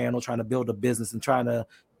build this channel, trying to build a business, and trying to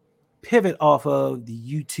pivot off of the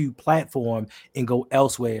YouTube platform and go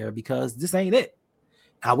elsewhere, because this ain't it.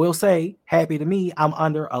 I will say, happy to me, I'm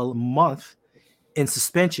under a month in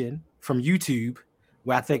suspension from YouTube,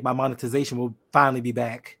 where I think my monetization will finally be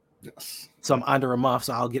back. Yes. So I'm under a month,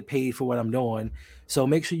 so I'll get paid for what I'm doing. So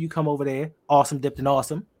make sure you come over there. Awesome Dipped and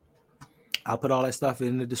Awesome. I'll put all that stuff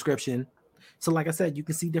in the description. So like I said, you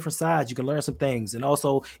can see different sides. You can learn some things. And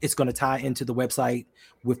also, it's going to tie into the website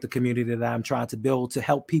with the community that I'm trying to build to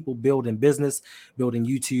help people build in business, build in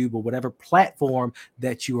YouTube, or whatever platform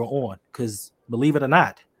that you are on. Because believe it or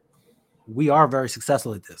not, we are very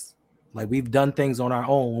successful at this. Like, we've done things on our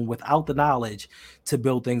own without the knowledge to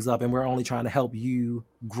build things up. And we're only trying to help you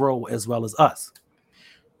grow as well as us.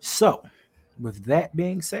 So with that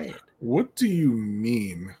being said, what do you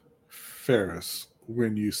mean, Ferris,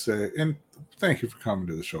 when you say, and thank you for coming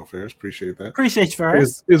to the show, Ferris. Appreciate that. Appreciate you,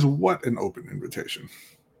 Ferris. Is what an open invitation?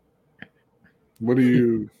 What are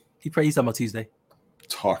you He's talking about Tuesday.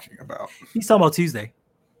 Talking about? He's talking about Tuesday.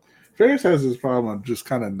 Ferris has this problem of just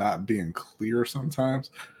kind of not being clear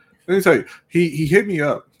sometimes. Let me tell you, he hit me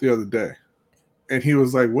up the other day, and he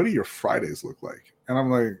was like, "What do your Fridays look like?" And I'm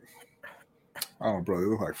like, "I don't know, bro. They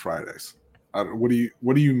look like Fridays. What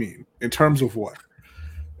do you mean in terms of what?"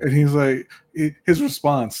 And he's like, his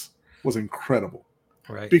response was incredible,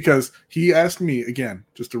 right? Because he asked me again,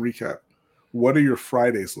 just to recap, "What do your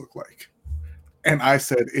Fridays look like?" And I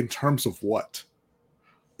said, "In terms of what?"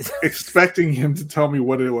 Expecting him to tell me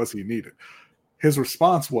what it was he needed. His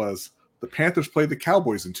response was, "The Panthers play the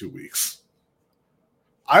Cowboys in 2 weeks."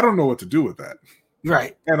 I don't know what to do with that.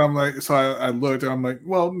 Right. And I'm like, so I looked and I'm like,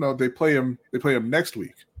 well, no, they play him next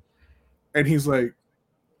week. And he's like,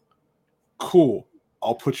 "Cool,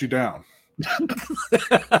 I'll put you down."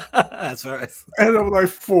 That's right. And I'm like,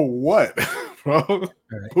 "For what, bro?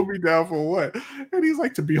 Right. Put me down for what?" And he's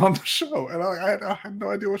like, "To be on the show." And I had no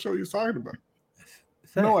idea what show he was talking about.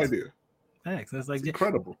 Thanks. No idea. Thanks. That's like it's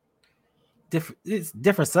incredible. It's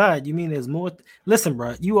different side. You mean there's more? Listen,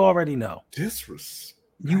 bro, you already know. Disrespect.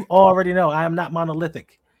 You already know. I am not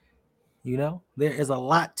monolithic. You know, there is a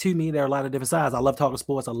lot to me. There are a lot of different sides. I love talking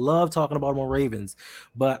sports. I love talking about Baltimore Ravens,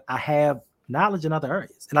 but I have knowledge in other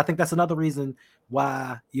areas. And I think that's another reason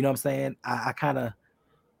why, you know what I'm saying, I kind of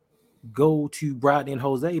go to Bradley and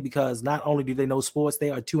Jose, because not only do they know sports, they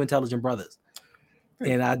are two intelligent brothers.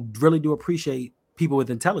 And I really do appreciate people with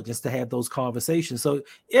intelligence to have those conversations. So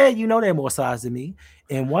yeah, you know, there are more sides than me.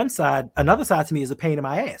 And another side to me is a pain in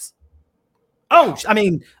my ass. Oh, I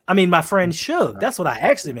mean, my friend Shug. That's what I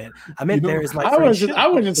actually meant. I meant there is my friend I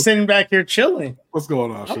was just sitting back here chilling. What's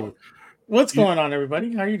going on, Shug? What's going on,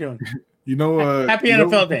 everybody? How are you doing? You know, happy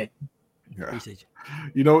NFL Day. Yeah. Appreciate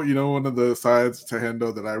you. You know, one of the sides to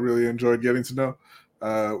Hendo that I really enjoyed getting to know,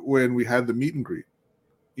 when we had the meet and greet,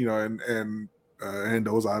 you know, and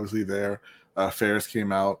Hendo was obviously there. Ferris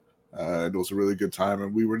came out. It was a really good time,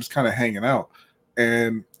 and we were just kind of hanging out,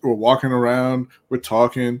 and we're walking around, we're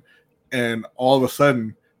talking, and all of a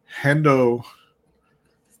sudden, Hendo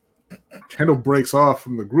breaks off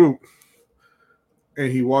from the group,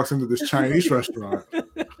 and he walks into this Chinese restaurant.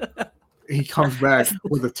 He comes back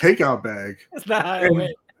with a takeout bag. That's not how it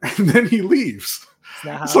went. And then he leaves.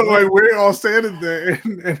 So like we're all standing there,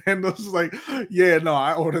 and Hendo's like, "Yeah, no,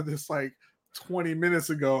 I ordered this like 20 minutes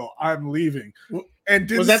ago. I'm leaving." And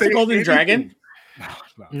was that the Golden Dragon?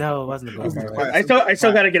 No, it wasn't the Golden Dragon. I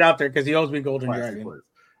still got to get out there because he owes me Golden Dragon. Place.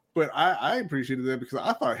 But I appreciated that because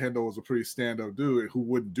I thought Hendo was a pretty stand-up dude who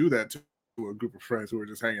wouldn't do that to a group of friends who were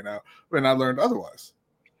just hanging out. And I learned otherwise.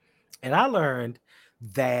 And I learned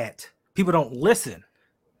that people don't listen.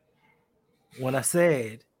 When I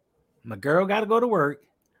said my girl got to go to work,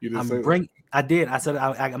 I did. I said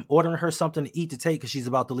I'm ordering her something to eat to take because she's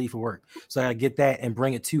about to leave for work. So I gotta get that and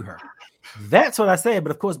bring it to her. That's what I said.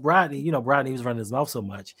 But of course, Bradley was running his mouth so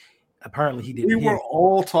much. Apparently, he didn't. We hear were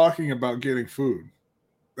all talking about getting food.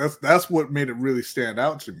 That's what made it really stand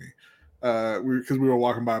out to me. Because we were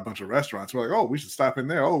walking by a bunch of restaurants. We're like, oh, we should stop in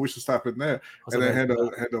there. Oh, we should stop in there. And then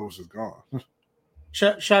Hendo was just gone.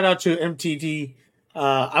 Shout out to MTD.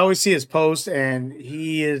 I always see his post, and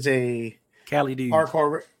he is a Cali dude.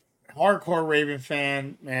 hardcore Raven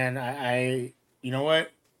fan. Man, I you know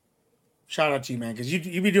what? Shout out to you, man, because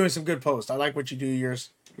you be doing some good posts. I like what you do. You're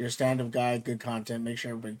a stand-up guy, good content. Make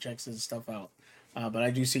sure everybody checks his stuff out. But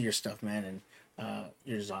I do see your stuff, man, and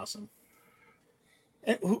you're just awesome.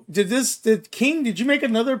 And did King? Did you make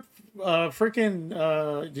another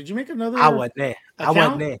Did you make another? I wasn't there. I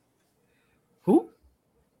wasn't there. Who?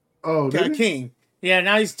 Oh, King. Yeah,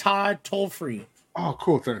 now he's toll free. Oh,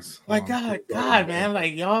 cool. Thanks. Like God, man,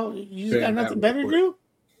 like y'all, you just got nothing better to do.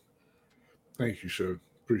 Thank you, Shug.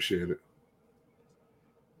 Appreciate it.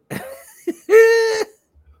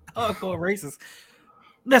 Oh, cool, racist.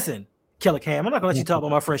 Listen, Killer Cam, I'm not gonna let you talk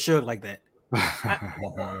about my friend Shug like that.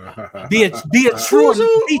 Be it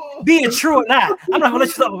true or not. I'm not gonna let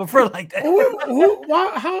you talk about my friend like that.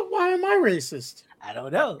 Why am I racist? I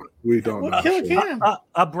don't know. We don't know. Killer Cam.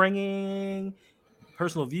 Upbringing,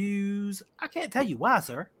 personal views. I can't tell you why,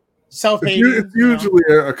 sir. Self-hating. It's usually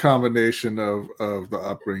a combination of the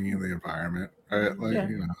upbringing and the environment, right? Like Yeah.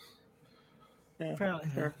 you know. Yeah,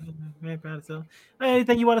 sure.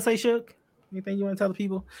 Anything you want to say, Shug? Anything you want to tell the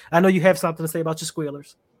people? I know you have something to say about your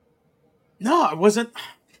squealers. No, I wasn't.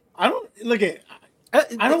 I don't look at.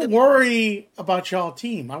 I don't worry about y'all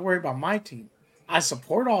team. I worry about my team. I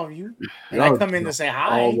support all of you, and I come in to say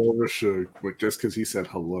hi. All over Shug, but just because he said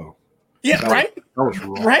hello. Yeah, right. That was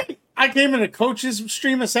wrong. Right. I came in the coach's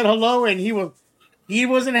stream and said hello, and he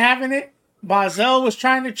wasn't having it. Bazel was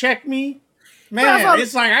trying to check me. Man,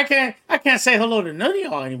 it's like I can't say hello to none of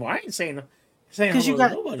y'all anymore. I ain't saying hello to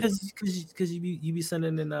nobody. Because you be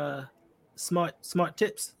sending in smart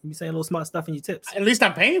tips. You be saying little smart stuff in your tips. At least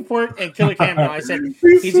I'm paying for it. And Killer Cam, I said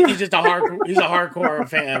he's just a hardcore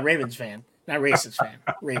fan, Ravens fan, not racist fan.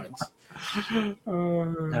 Ravens. You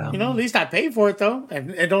know, at least I paid for it though,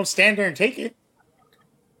 and don't stand there and take it.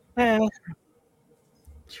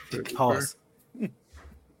 Pause.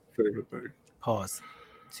 Favorite thing. Pause.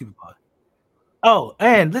 Super pause. Oh,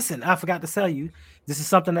 and listen, I forgot to tell you, this is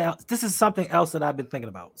something else. This is something else that I've been thinking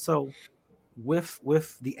about. So, with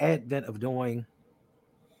the advent of doing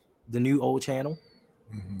the new old channel,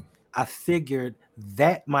 I figured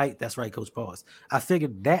that might. That's right, Coach. Pause. I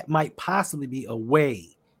figured that might possibly be a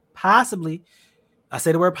way. Possibly, I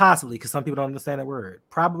say the word possibly because some people don't understand that word.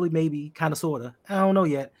 Probably, maybe, kind of, sorta. I don't know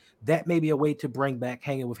yet. That may be a way to bring back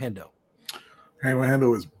Hanging with Hendo. Hanging with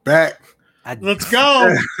Hendo is back. Let's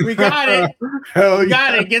go. We got it. Hell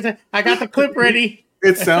got it. I got the clip ready.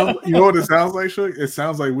 It sounds. You know what it sounds like, Shug? It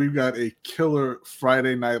sounds like we've got a killer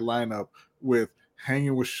Friday night lineup with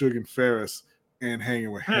Hanging with Shug and Ferris and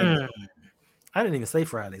Hanging with Hendo. I didn't even say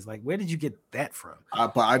Fridays. Like, where did you get that from?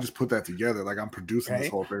 But I just put that together. Like I'm producing this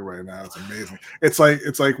whole thing right now. It's amazing. It's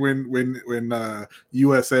like when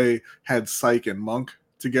USA had Psych and Monk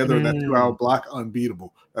together in that 2-hour block.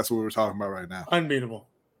 Unbeatable. That's what we're talking about right now. Unbeatable.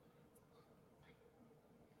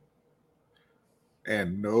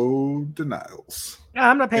 And no denials.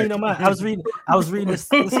 I'm not paying no mind. I was reading this.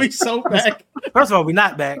 We so back. First of all, we're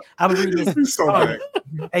not back. I was reading this. So back.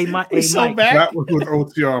 Hey, Mike. Back. That was with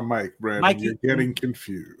OTR Mike, Brandon. Mikey, you're getting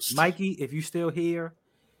confused. Mikey, if you still here,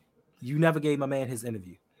 you never gave my man his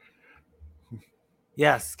interview.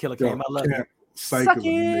 Yes, Killer Cam. I love you. Psych is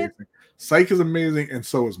amazing. Psych is amazing, and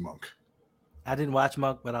so is Monk. I didn't watch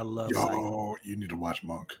Monk, but I love Psych. You need to watch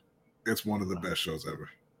Monk. It's one of the best shows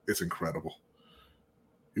ever. It's incredible.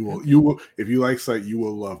 You will. If you like Psych, you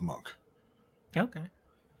will love Monk. Okay.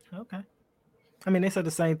 I mean, they said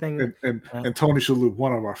the same thing. And Tony Shalhoub,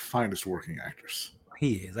 one of our finest working actors.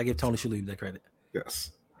 He is. I give Tony Shalhoub that credit.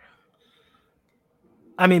 Yes.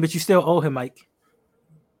 I mean, but you still owe him, Mike.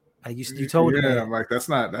 Like you told him. Yeah, Mike. That's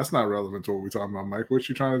not relevant to what we're talking about, Mike. What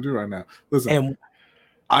you trying to do right now? Listen,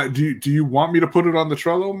 do you want me to put it on the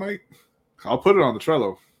Trello, Mike? I'll put it on the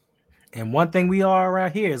Trello. And one thing we are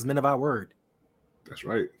around here is men of our word. That's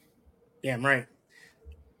right. Yeah, I'm right.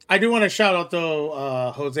 I do want to shout out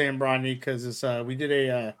though, Jose and Bronny, because we did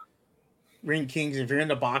a Ring Kings. If you're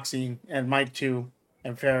into boxing, and Mike too,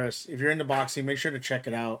 and Ferris, if you're into boxing, make sure to check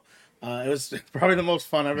it out. It was probably the most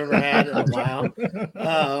fun I've ever had in a while.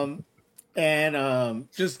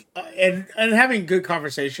 Just having good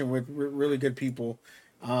conversation with really good people,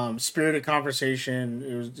 spirited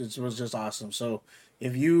conversation. It was just awesome. So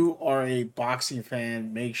if you are a boxing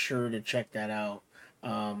fan, make sure to check that out.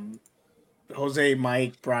 Jose,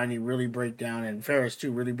 Mike, Bronny really break down, and Ferris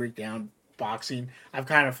too really break down boxing. I've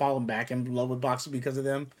kind of fallen back in love with boxing because of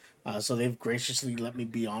them. So they've graciously let me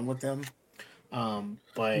be on with them.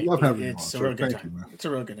 But Love having you on, it's a sir. real good Thank time. you, man. It's a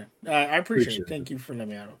real good time. I appreciate it. Thank you for letting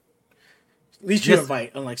me out. At least you Yes.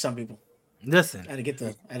 invite, unlike some people. Listen, I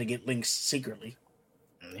had to get links secretly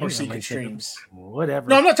ain't or no secret link secret. streams. Whatever.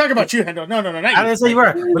 No, I'm not talking about you, Hendo. No, not I you. didn't say you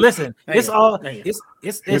were, but listen, Not it's you. all Not you.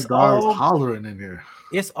 it's His dog's all hollering in here.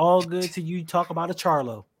 it's all good till you talk about a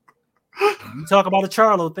Charlo. When you talk about a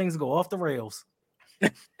Charlo, things go off the rails.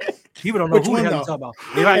 People don't know Which who the one, hell though? you talk about.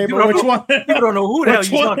 They like, Hey, people, but don't which know, one? people don't know who the hell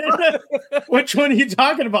Which you one? talking about. Which one are you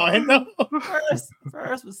talking about, Hendo?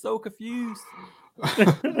 First was so confused. He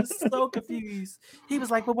was so confused. He was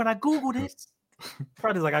like, but when I Googled it,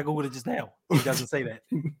 probably like I Googled it just now. He doesn't say that.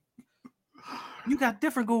 You got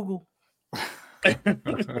different Google.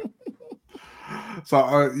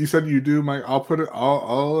 So you said you do, Mike. I'll put it.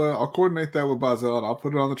 I'll coordinate that with Bazel. And I'll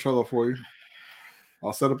put it on the Trello for you.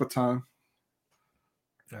 I'll set up a time.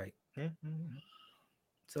 All right.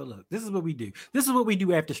 So look, this is what we do. This is what we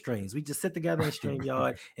do after streams. We just sit together in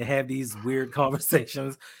StreamYard and have these weird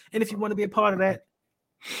conversations. And if you want to be a part of that,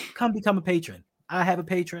 come become a patron. I have a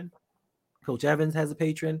patron. Coach Evans has a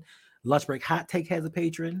patron. Lunch Break Hot Take has a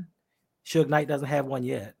patron. Suge Knight doesn't have one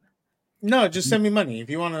yet. No, just send me money if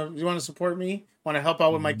you want to support me. Want to help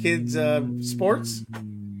out with my kids' sports?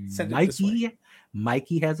 Send it this way.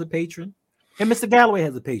 Mikey has a patron, and Mr. Galloway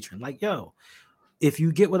has a patron. Like, yo, if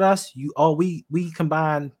you get with us, we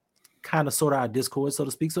combine kind of sort of our Discord, so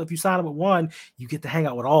to speak. So if you sign up with one, you get to hang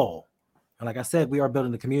out with all. And like I said, we are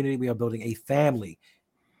building a community. We are building a family.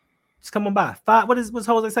 Just come on by. What's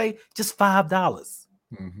Jose say? Just $5.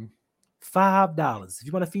 Mm-hmm. $5. If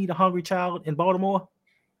you want to feed a hungry child in Baltimore,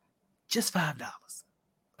 just $5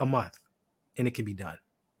 a month, and it can be done.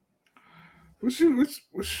 What you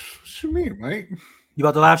mean, Mike? You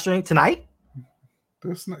about to live stream tonight?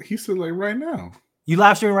 That's not. He said like right now. You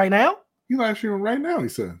live streaming right now? You live streaming right now. He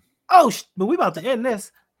said. Oh, but we about to end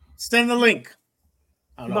this. Send the link.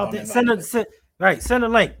 Send the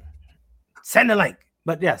link. Send the link.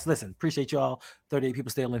 But yes, listen, appreciate y'all. 38 people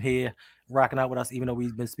still in here rocking out with us, even though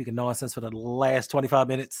we've been speaking nonsense for the last 25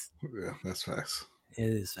 minutes. Yeah, that's facts. It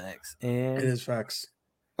is facts. And it is facts.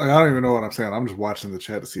 Like, I don't even know what I'm saying. I'm just watching the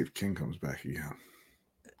chat to see if King comes back again.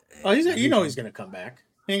 Oh, he's gonna come back.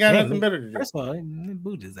 He ain't got nothing better to do. First of all, he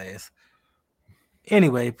booed his ass.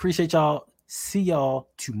 Anyway, appreciate y'all. See y'all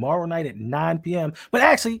tomorrow night at 9 p.m. But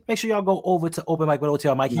actually, make sure y'all go over to Open Mic with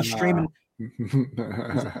OTL Mike. He's streaming.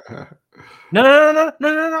 No.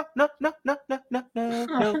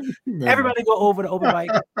 Everybody go over to Open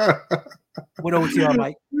Mic with OTL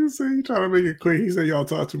Mike. You say you trying to make it quick. He said y'all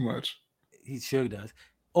talk too much. He sure does.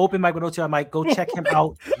 Open Mic with OTL Mike. Go check him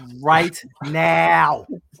out right now.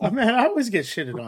 Oh man, I always get shitted on.